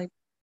 It's like,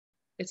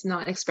 it's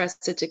not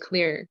expressed to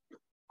clear.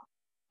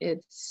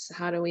 It's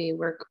how do we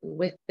work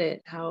with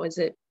it? How is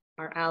it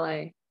our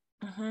ally?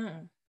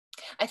 Mm-hmm.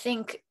 I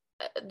think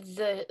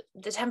the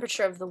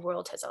temperature of the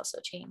world has also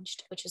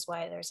changed, which is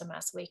why there's a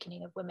mass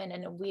awakening of women,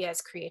 and we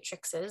as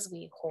creatrixes,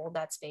 we hold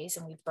that space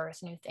and we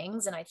birth new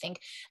things. And I think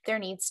there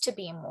needs to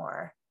be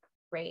more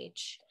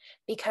rage,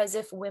 because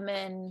if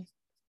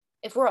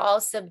we're all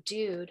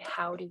subdued,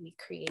 how do we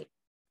create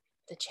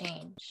the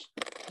change,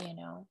 you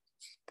know?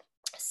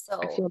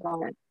 So I feel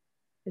that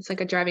it's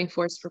like a driving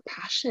force for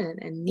passion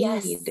and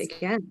need. yes.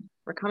 Again,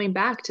 we're coming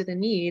back to the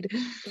need.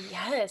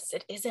 Yes,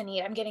 it is a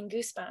need. I'm getting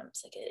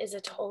goosebumps. Like it is a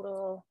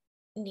total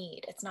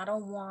need. It's not a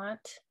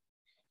want,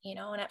 you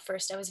know. And at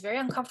first I was very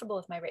uncomfortable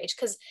with my rage,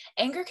 because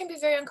anger can be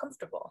very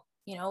uncomfortable,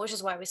 you know, which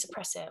is why we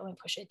suppress it and we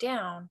push it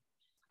down,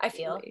 I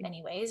feel,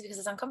 anyways, because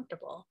it's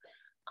uncomfortable.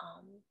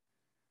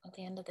 At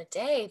the end of the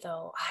day,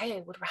 though,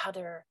 I would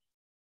rather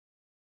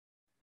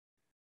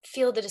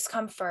feel the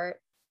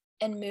discomfort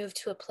and move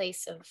to a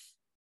place of,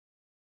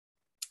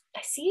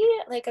 I see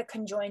it like a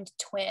conjoined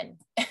twin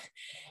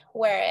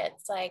where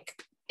it's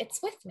like it's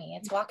with me,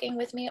 it's walking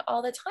with me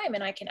all the time,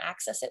 and I can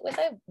access it with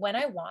it when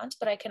I want,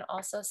 but I can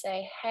also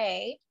say,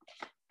 hey,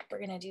 we're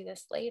going to do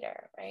this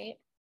later, right?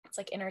 It's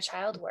like inner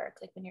child work,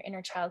 like when your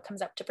inner child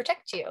comes up to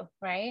protect you,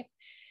 right?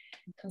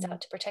 Comes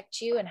out to protect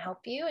you and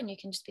help you, and you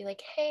can just be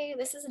like, hey,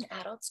 this is an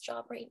adult's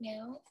job right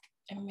now.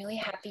 I'm really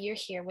happy you're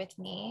here with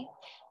me.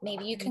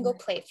 Maybe you can go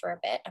play for a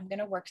bit. I'm going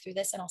to work through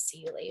this and I'll see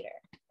you later,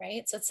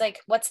 right? So it's like,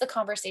 what's the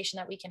conversation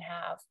that we can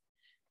have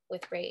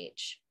with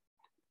rage?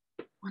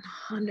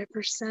 100%.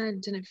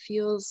 And it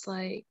feels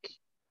like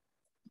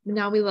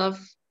now we love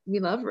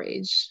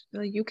rage.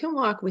 Like, you can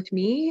walk with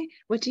me.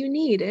 What do you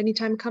need?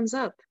 Anytime it comes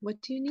up,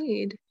 what do you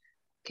need?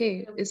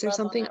 Okay, is there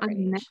something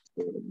unmet?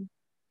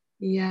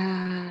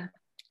 Yeah.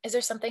 Is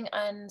there something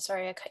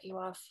sorry, I cut you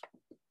off.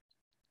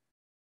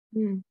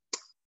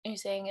 Are you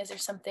saying, is there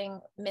something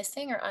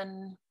missing or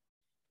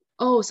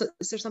Oh, so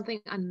is there something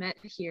unmet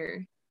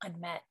here?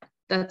 Unmet.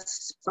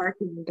 That's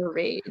sparking the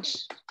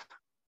rage.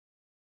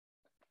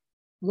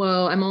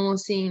 Well, I'm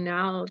almost seeing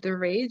now the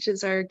rage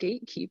is our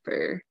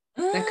gatekeeper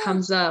that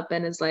comes up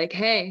and is like,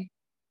 hey,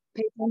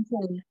 pay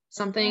attention.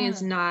 Something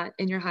is not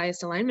in your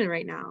highest alignment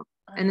right now.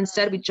 And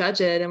instead we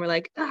judge it and we're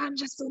like, I'm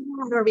just so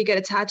mad, or we get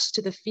attached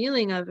to the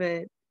feeling of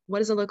it. What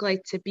does it look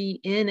like to be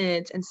in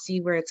it and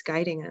see where it's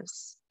guiding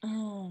us?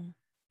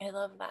 I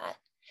love that.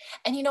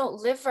 And you know,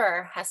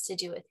 liver has to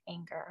do with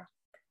anger.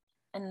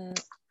 And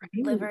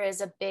liver is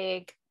a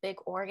big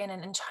organ.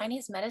 And in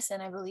Chinese medicine,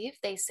 I believe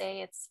they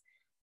say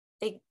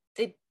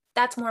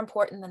that's more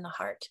important than the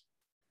heart,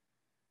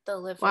 the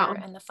liver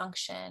and the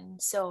function.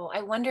 So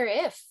I wonder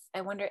if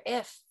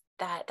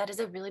that is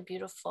a really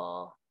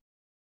beautiful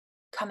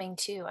coming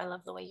to. I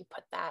love the way you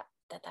put that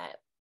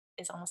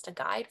is almost a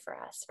guide for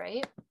us,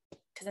 right?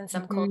 Because in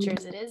some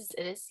cultures it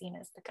is seen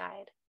as the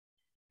guide.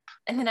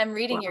 And then I'm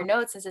reading your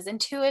notes. It says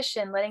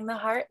intuition, letting the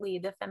heart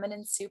lead, the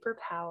feminine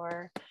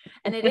superpower.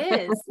 And it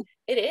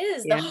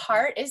is. The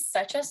heart is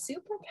such a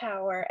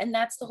superpower. And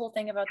that's the whole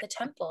thing about the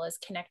temple, is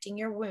connecting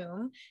your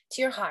womb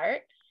to your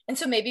heart. And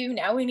so maybe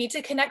now we need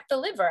to connect the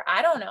liver.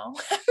 I don't know.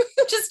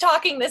 I'm just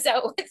talking this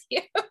out with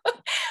you.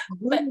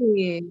 But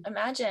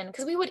imagine,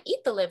 because we would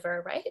eat the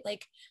liver, right?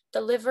 Like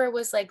the liver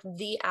was like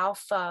the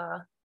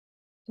alpha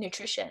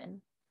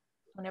nutrition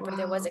whenever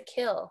there was a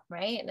kill,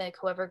 right? Like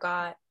whoever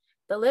got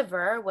the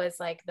liver was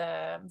like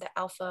the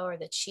alpha or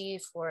the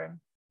chief, or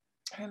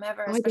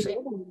whomever, especially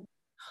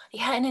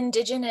an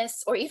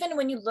indigenous, or even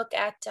when you look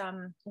at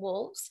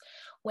wolves,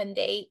 when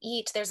they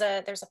eat, there's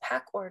a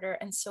pack order,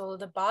 and so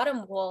the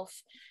bottom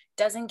wolf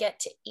doesn't get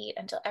to eat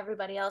until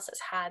everybody else has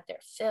had their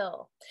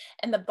fill.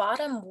 And the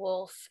bottom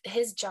wolf,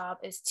 his job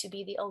is to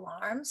be the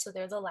alarm, so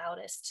they're the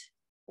loudest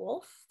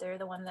wolf. They're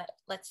the one that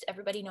lets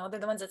everybody know. They're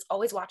the ones that's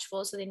always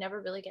watchful, so they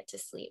never really get to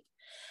sleep.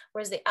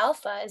 Whereas the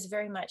alpha is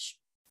very much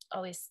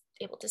always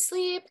able to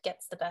sleep,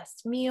 gets the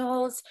best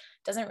meals,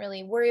 doesn't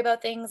really worry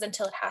about things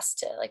until it has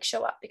to like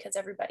show up because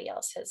everybody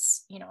else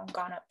has, you know,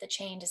 gone up the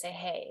chain to say,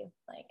 hey,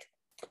 like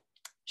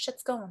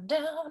shit's going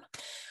down.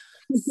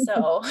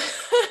 So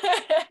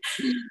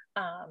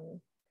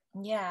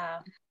yeah,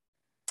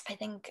 I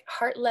think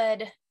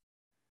heart-led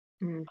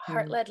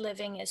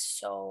living is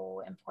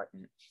so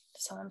important.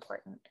 So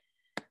important.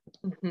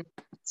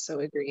 So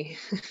agree.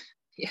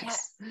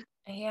 Yes.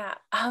 Yeah.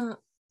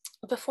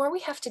 Before we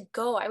have to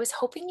go, I was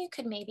hoping you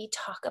could maybe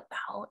talk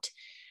about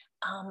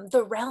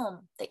the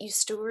realm that you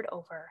steward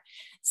over.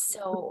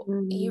 So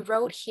you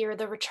wrote here,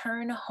 the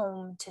return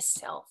home to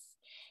self.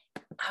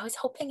 I was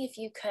hoping if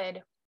you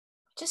could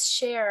just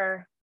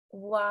share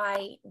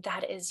why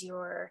that is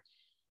your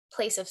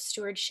place of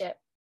stewardship,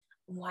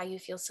 why you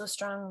feel so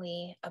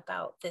strongly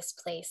about this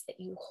place that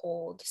you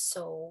hold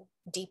so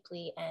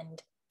deeply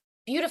and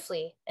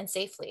beautifully and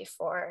safely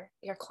for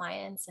your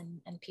clients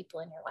and people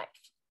in your life.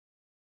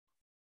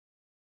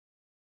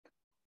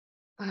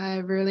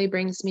 It really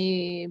brings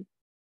me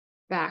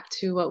back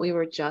to what we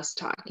were just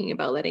talking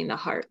about, letting the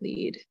heart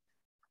lead.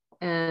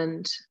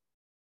 And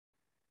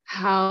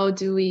how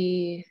do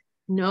we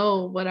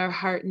know what our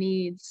heart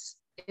needs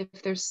if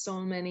there's so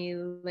many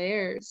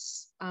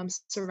layers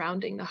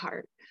surrounding the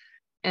heart?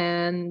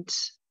 And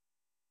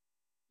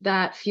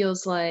that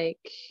feels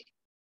like,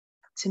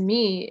 to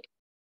me,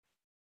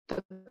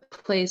 the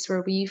place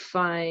where we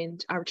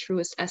find our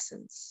truest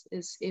essence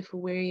is if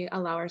we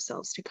allow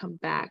ourselves to come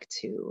back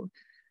to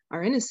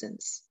our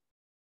innocence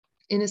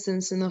in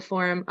the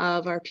form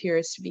of our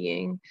purest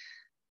being.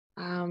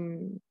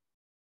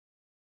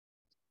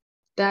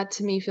 That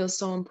to me feels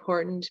so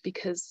important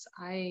because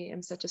I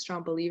am such a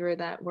strong believer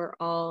that we're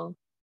all,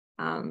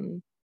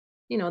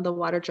 the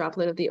water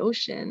droplet of the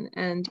ocean,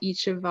 and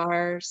each of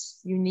our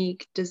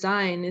unique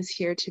design is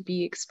here to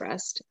be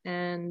expressed.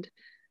 And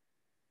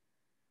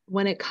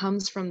when it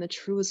comes from the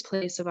truest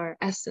place of our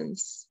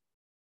essence,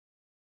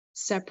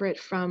 separate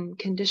from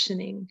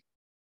conditioning,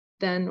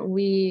 then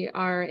we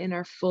are in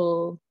our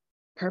full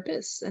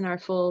purpose and our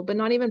full, but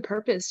not even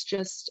purpose,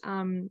 just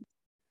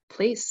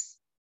place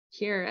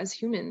here as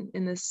human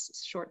in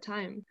this short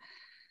time.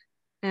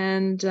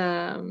 And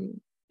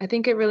I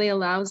think it really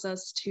allows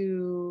us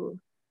to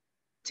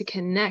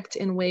connect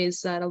in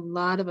ways that a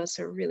lot of us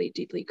are really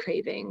deeply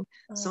craving.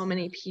 So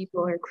many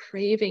people are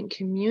craving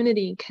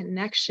community,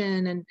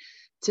 connection, and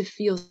to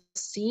feel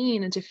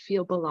seen and to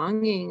feel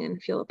belonging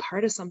and feel a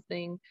part of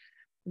something,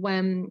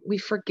 when we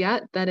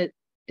forget that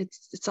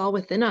it's all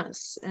within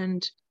us.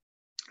 And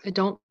I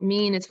don't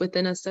mean it's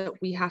within us that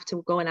we have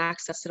to go and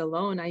access it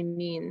alone. I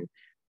mean,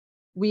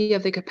 we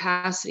have the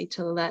capacity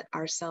to let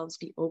ourselves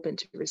be open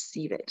to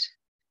receive it.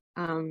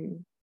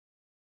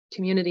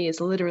 Community is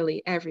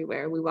literally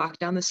everywhere. We walk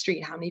down the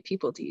street, how many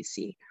people do you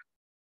see?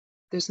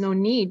 There's no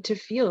need to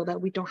feel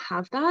that we don't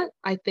have that.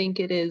 I think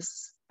it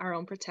is our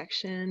own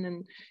protection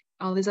and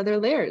all these other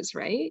layers,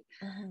 right?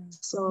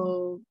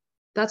 So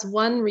that's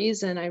one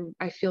reason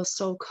I feel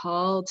so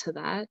called to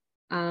that.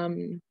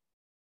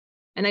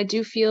 And I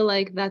do feel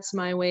like that's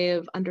my way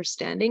of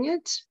understanding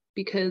it,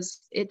 because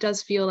it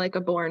does feel like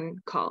a born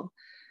call.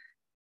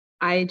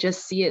 I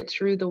just see it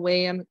through the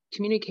way I'm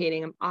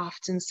communicating. I'm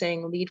often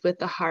saying, lead with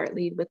the heart,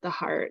 lead with the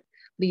heart,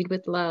 lead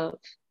with love.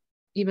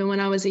 Even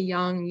when I was a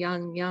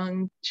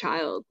young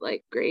child,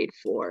 like grade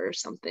 4 or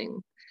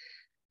something.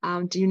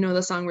 Do you know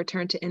the song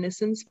Return to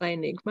Innocence by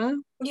Enigma?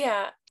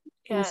 Yeah.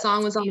 The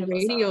song was on the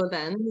radio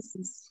then,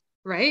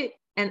 right?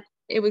 And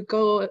it would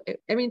go,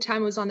 every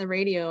time it was on the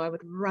radio, I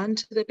would run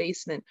to the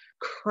basement,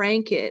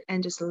 crank it,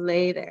 and just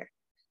lay there.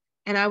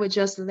 And I would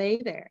just lay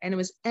there. And it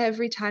was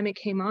every time it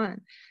came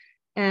on.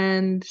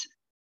 And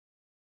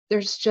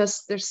there's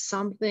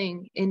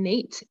something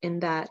innate in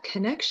that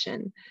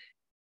connection.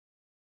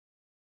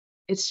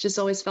 It's just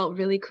always felt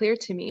really clear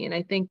to me. And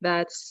I think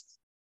that's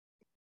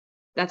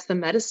the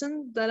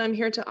medicine that I'm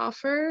here to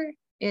offer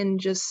in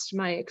just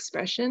my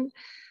expression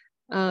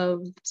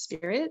of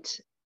spirit.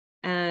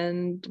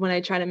 And when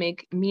I try to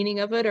make meaning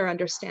of it or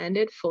understand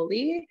it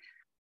fully,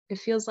 it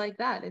feels like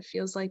that. It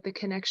feels like the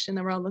connection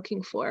that we're all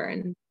looking for,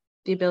 and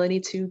the ability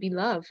to be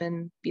loved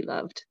and be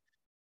loved.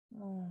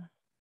 Oh,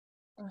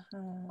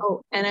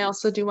 and I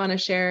also do want to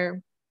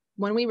share,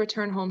 when we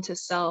return home to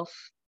self,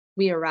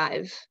 we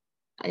arrive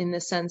in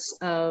the sense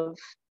of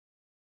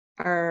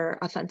our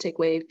authentic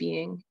way of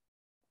being.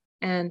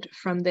 And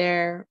from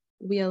there,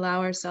 we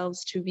allow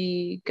ourselves to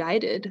be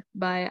guided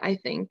by, I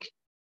think,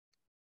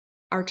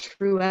 our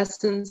true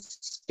essence,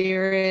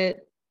 spirit,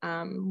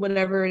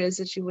 whatever it is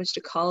that you wish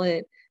to call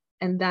it.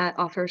 And that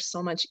offers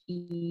so much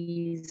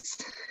ease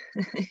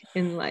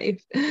in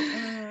life.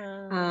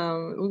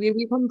 We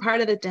become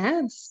part of the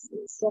dance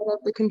instead of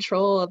the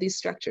control of these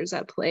structures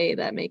at play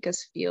that make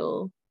us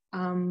feel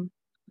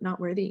not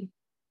worthy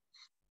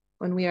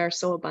when we are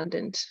so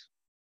abundant.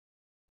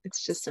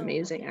 It's just so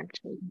amazing,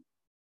 actually.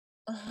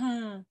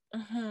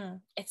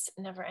 It's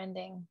never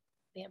ending.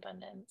 the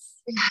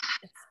abundance.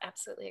 It's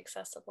absolutely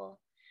accessible.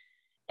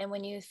 And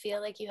when you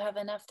feel like you have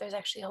enough, there's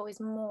actually always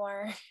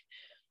more.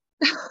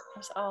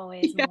 There's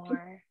always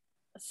more.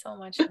 So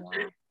much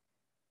more.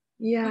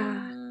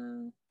 Yeah.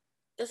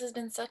 This has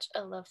been such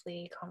a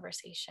lovely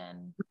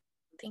conversation.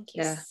 Thank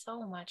you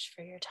so much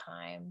for your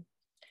time.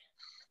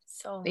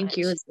 So Thank much.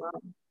 you as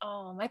well.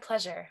 Oh, my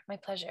pleasure. My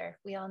pleasure.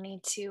 We all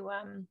need to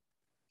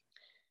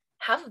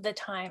have the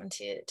time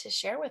to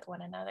share with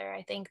one another.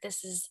 I think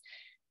this is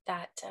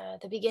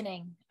the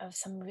beginning of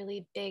some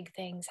really big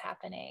things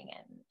happening,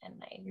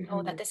 and I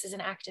know that this is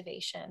an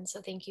activation.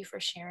 So thank you for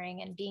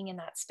sharing and being in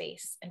that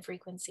space and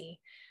frequency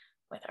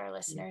with our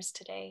listeners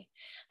today.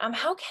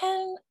 How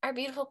can our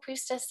beautiful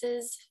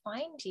priestesses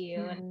find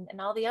you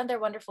and all the other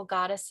wonderful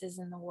goddesses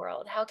in the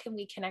world? How can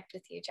we connect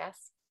with you,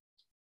 Jess?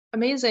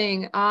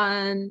 Amazing.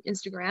 On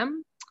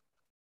Instagram,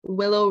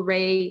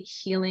 Willow-Ray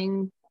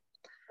Healing.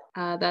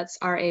 That's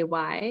RAY.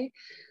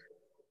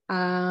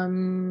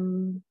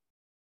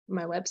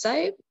 My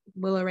website,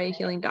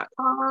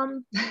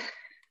 willowrayhealing.com.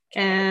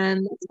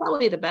 And that's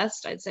probably the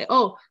best, I'd say.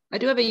 Oh, I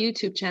do have a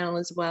YouTube channel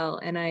as well,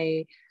 and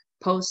I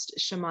post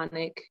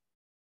shamanic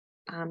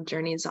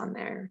journeys on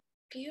there.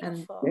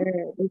 Beautiful. And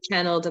they're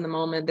channeled in the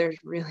moment. They're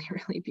really,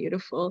 really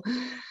beautiful.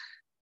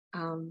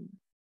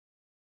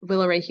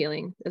 Willow-Ray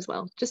Healing as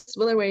well. Just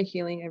Willow-Ray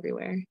Healing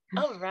everywhere.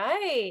 All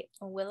right.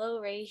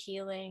 Willow-Ray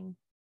Healing.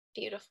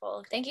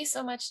 Beautiful. Thank you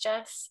so much,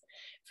 Jess,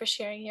 for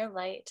sharing your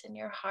light and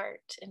your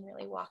heart and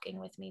really walking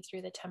with me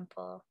through the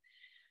temple.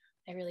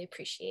 I really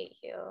appreciate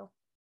you.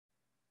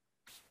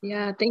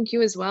 Yeah, thank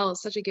you as well.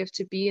 It's such a gift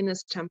to be in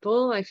this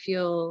temple. I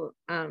feel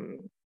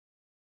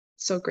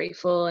so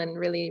grateful and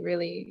really,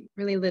 really,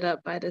 really lit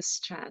up by this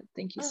chat.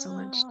 Thank you so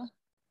much.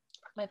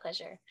 My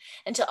pleasure.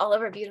 And to all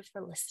of our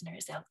beautiful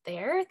listeners out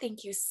there,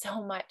 thank you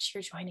so much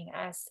for joining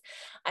us.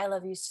 I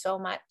love you so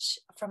much,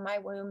 from my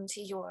womb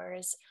to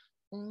yours.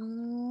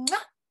 Mwah!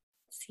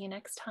 See you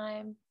next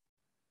time.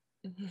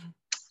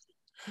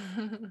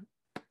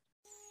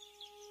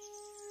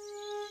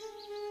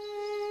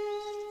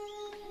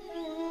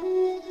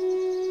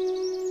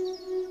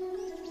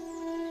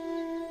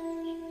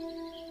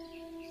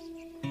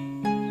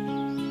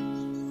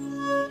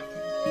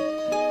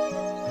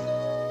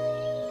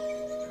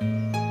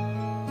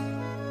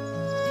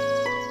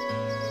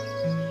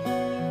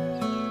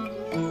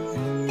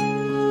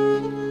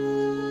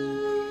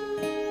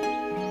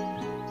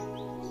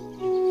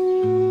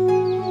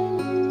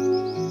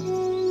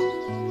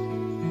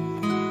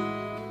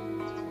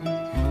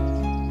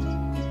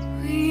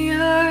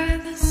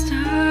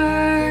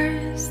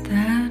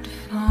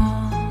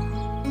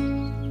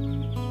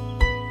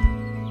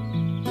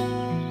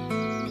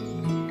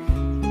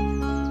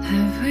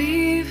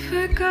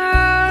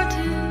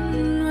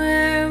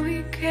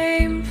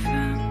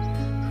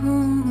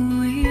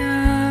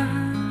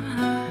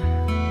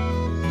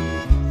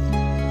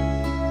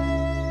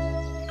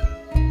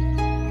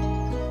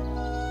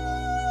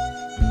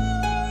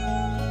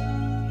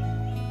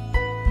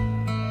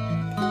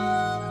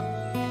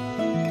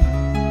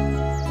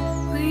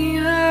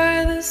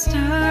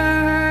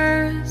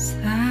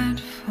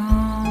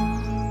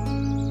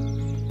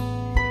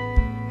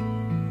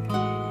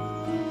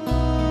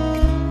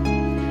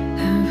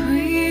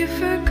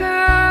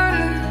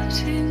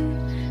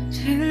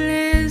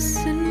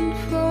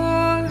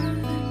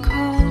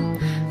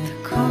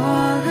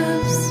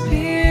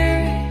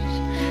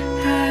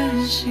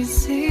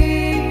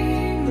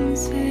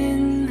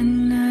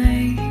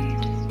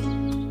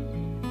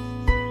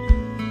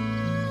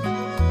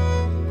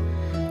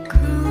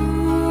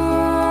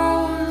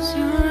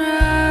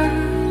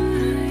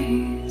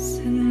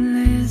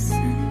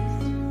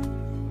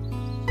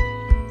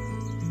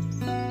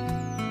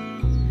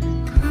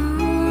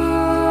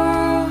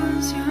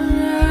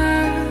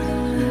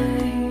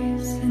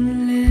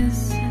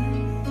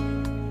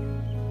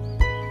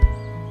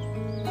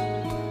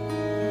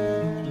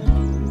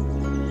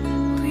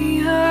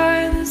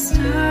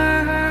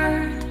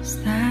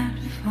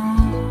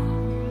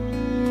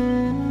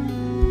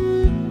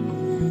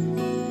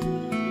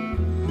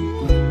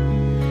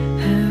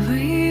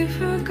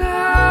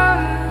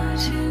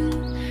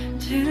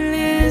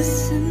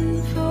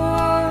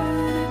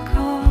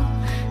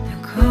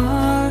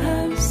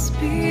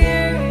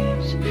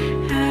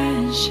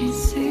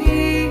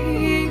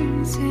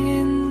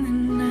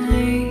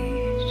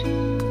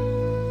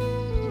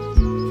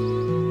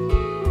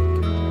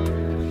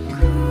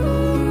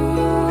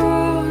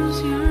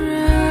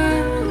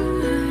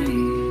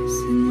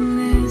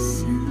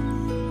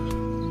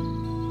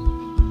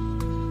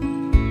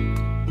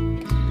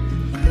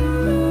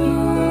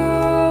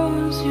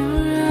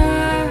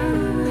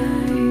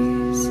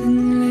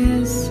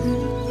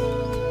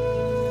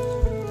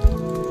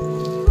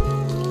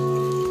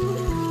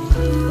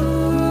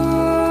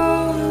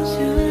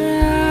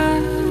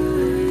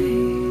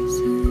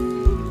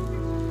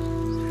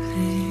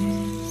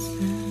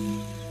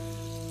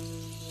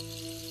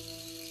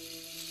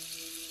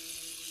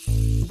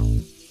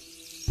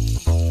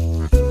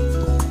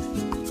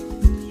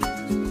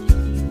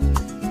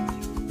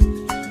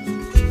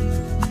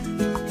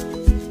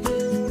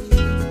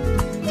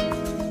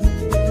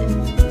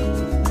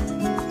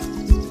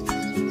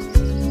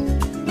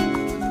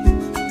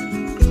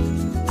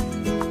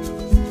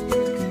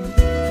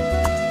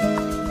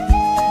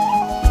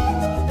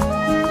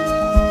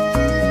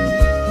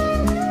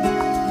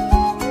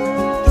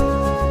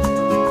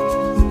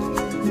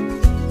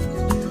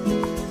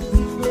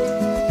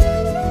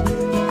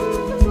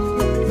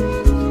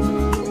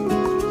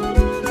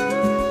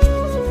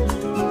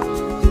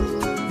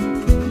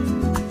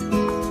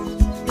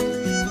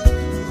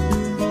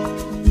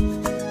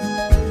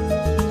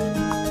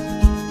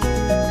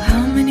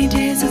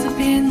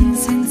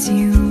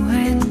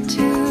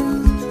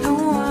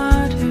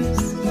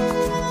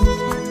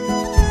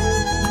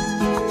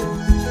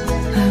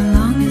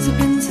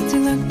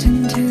 looked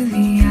into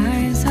the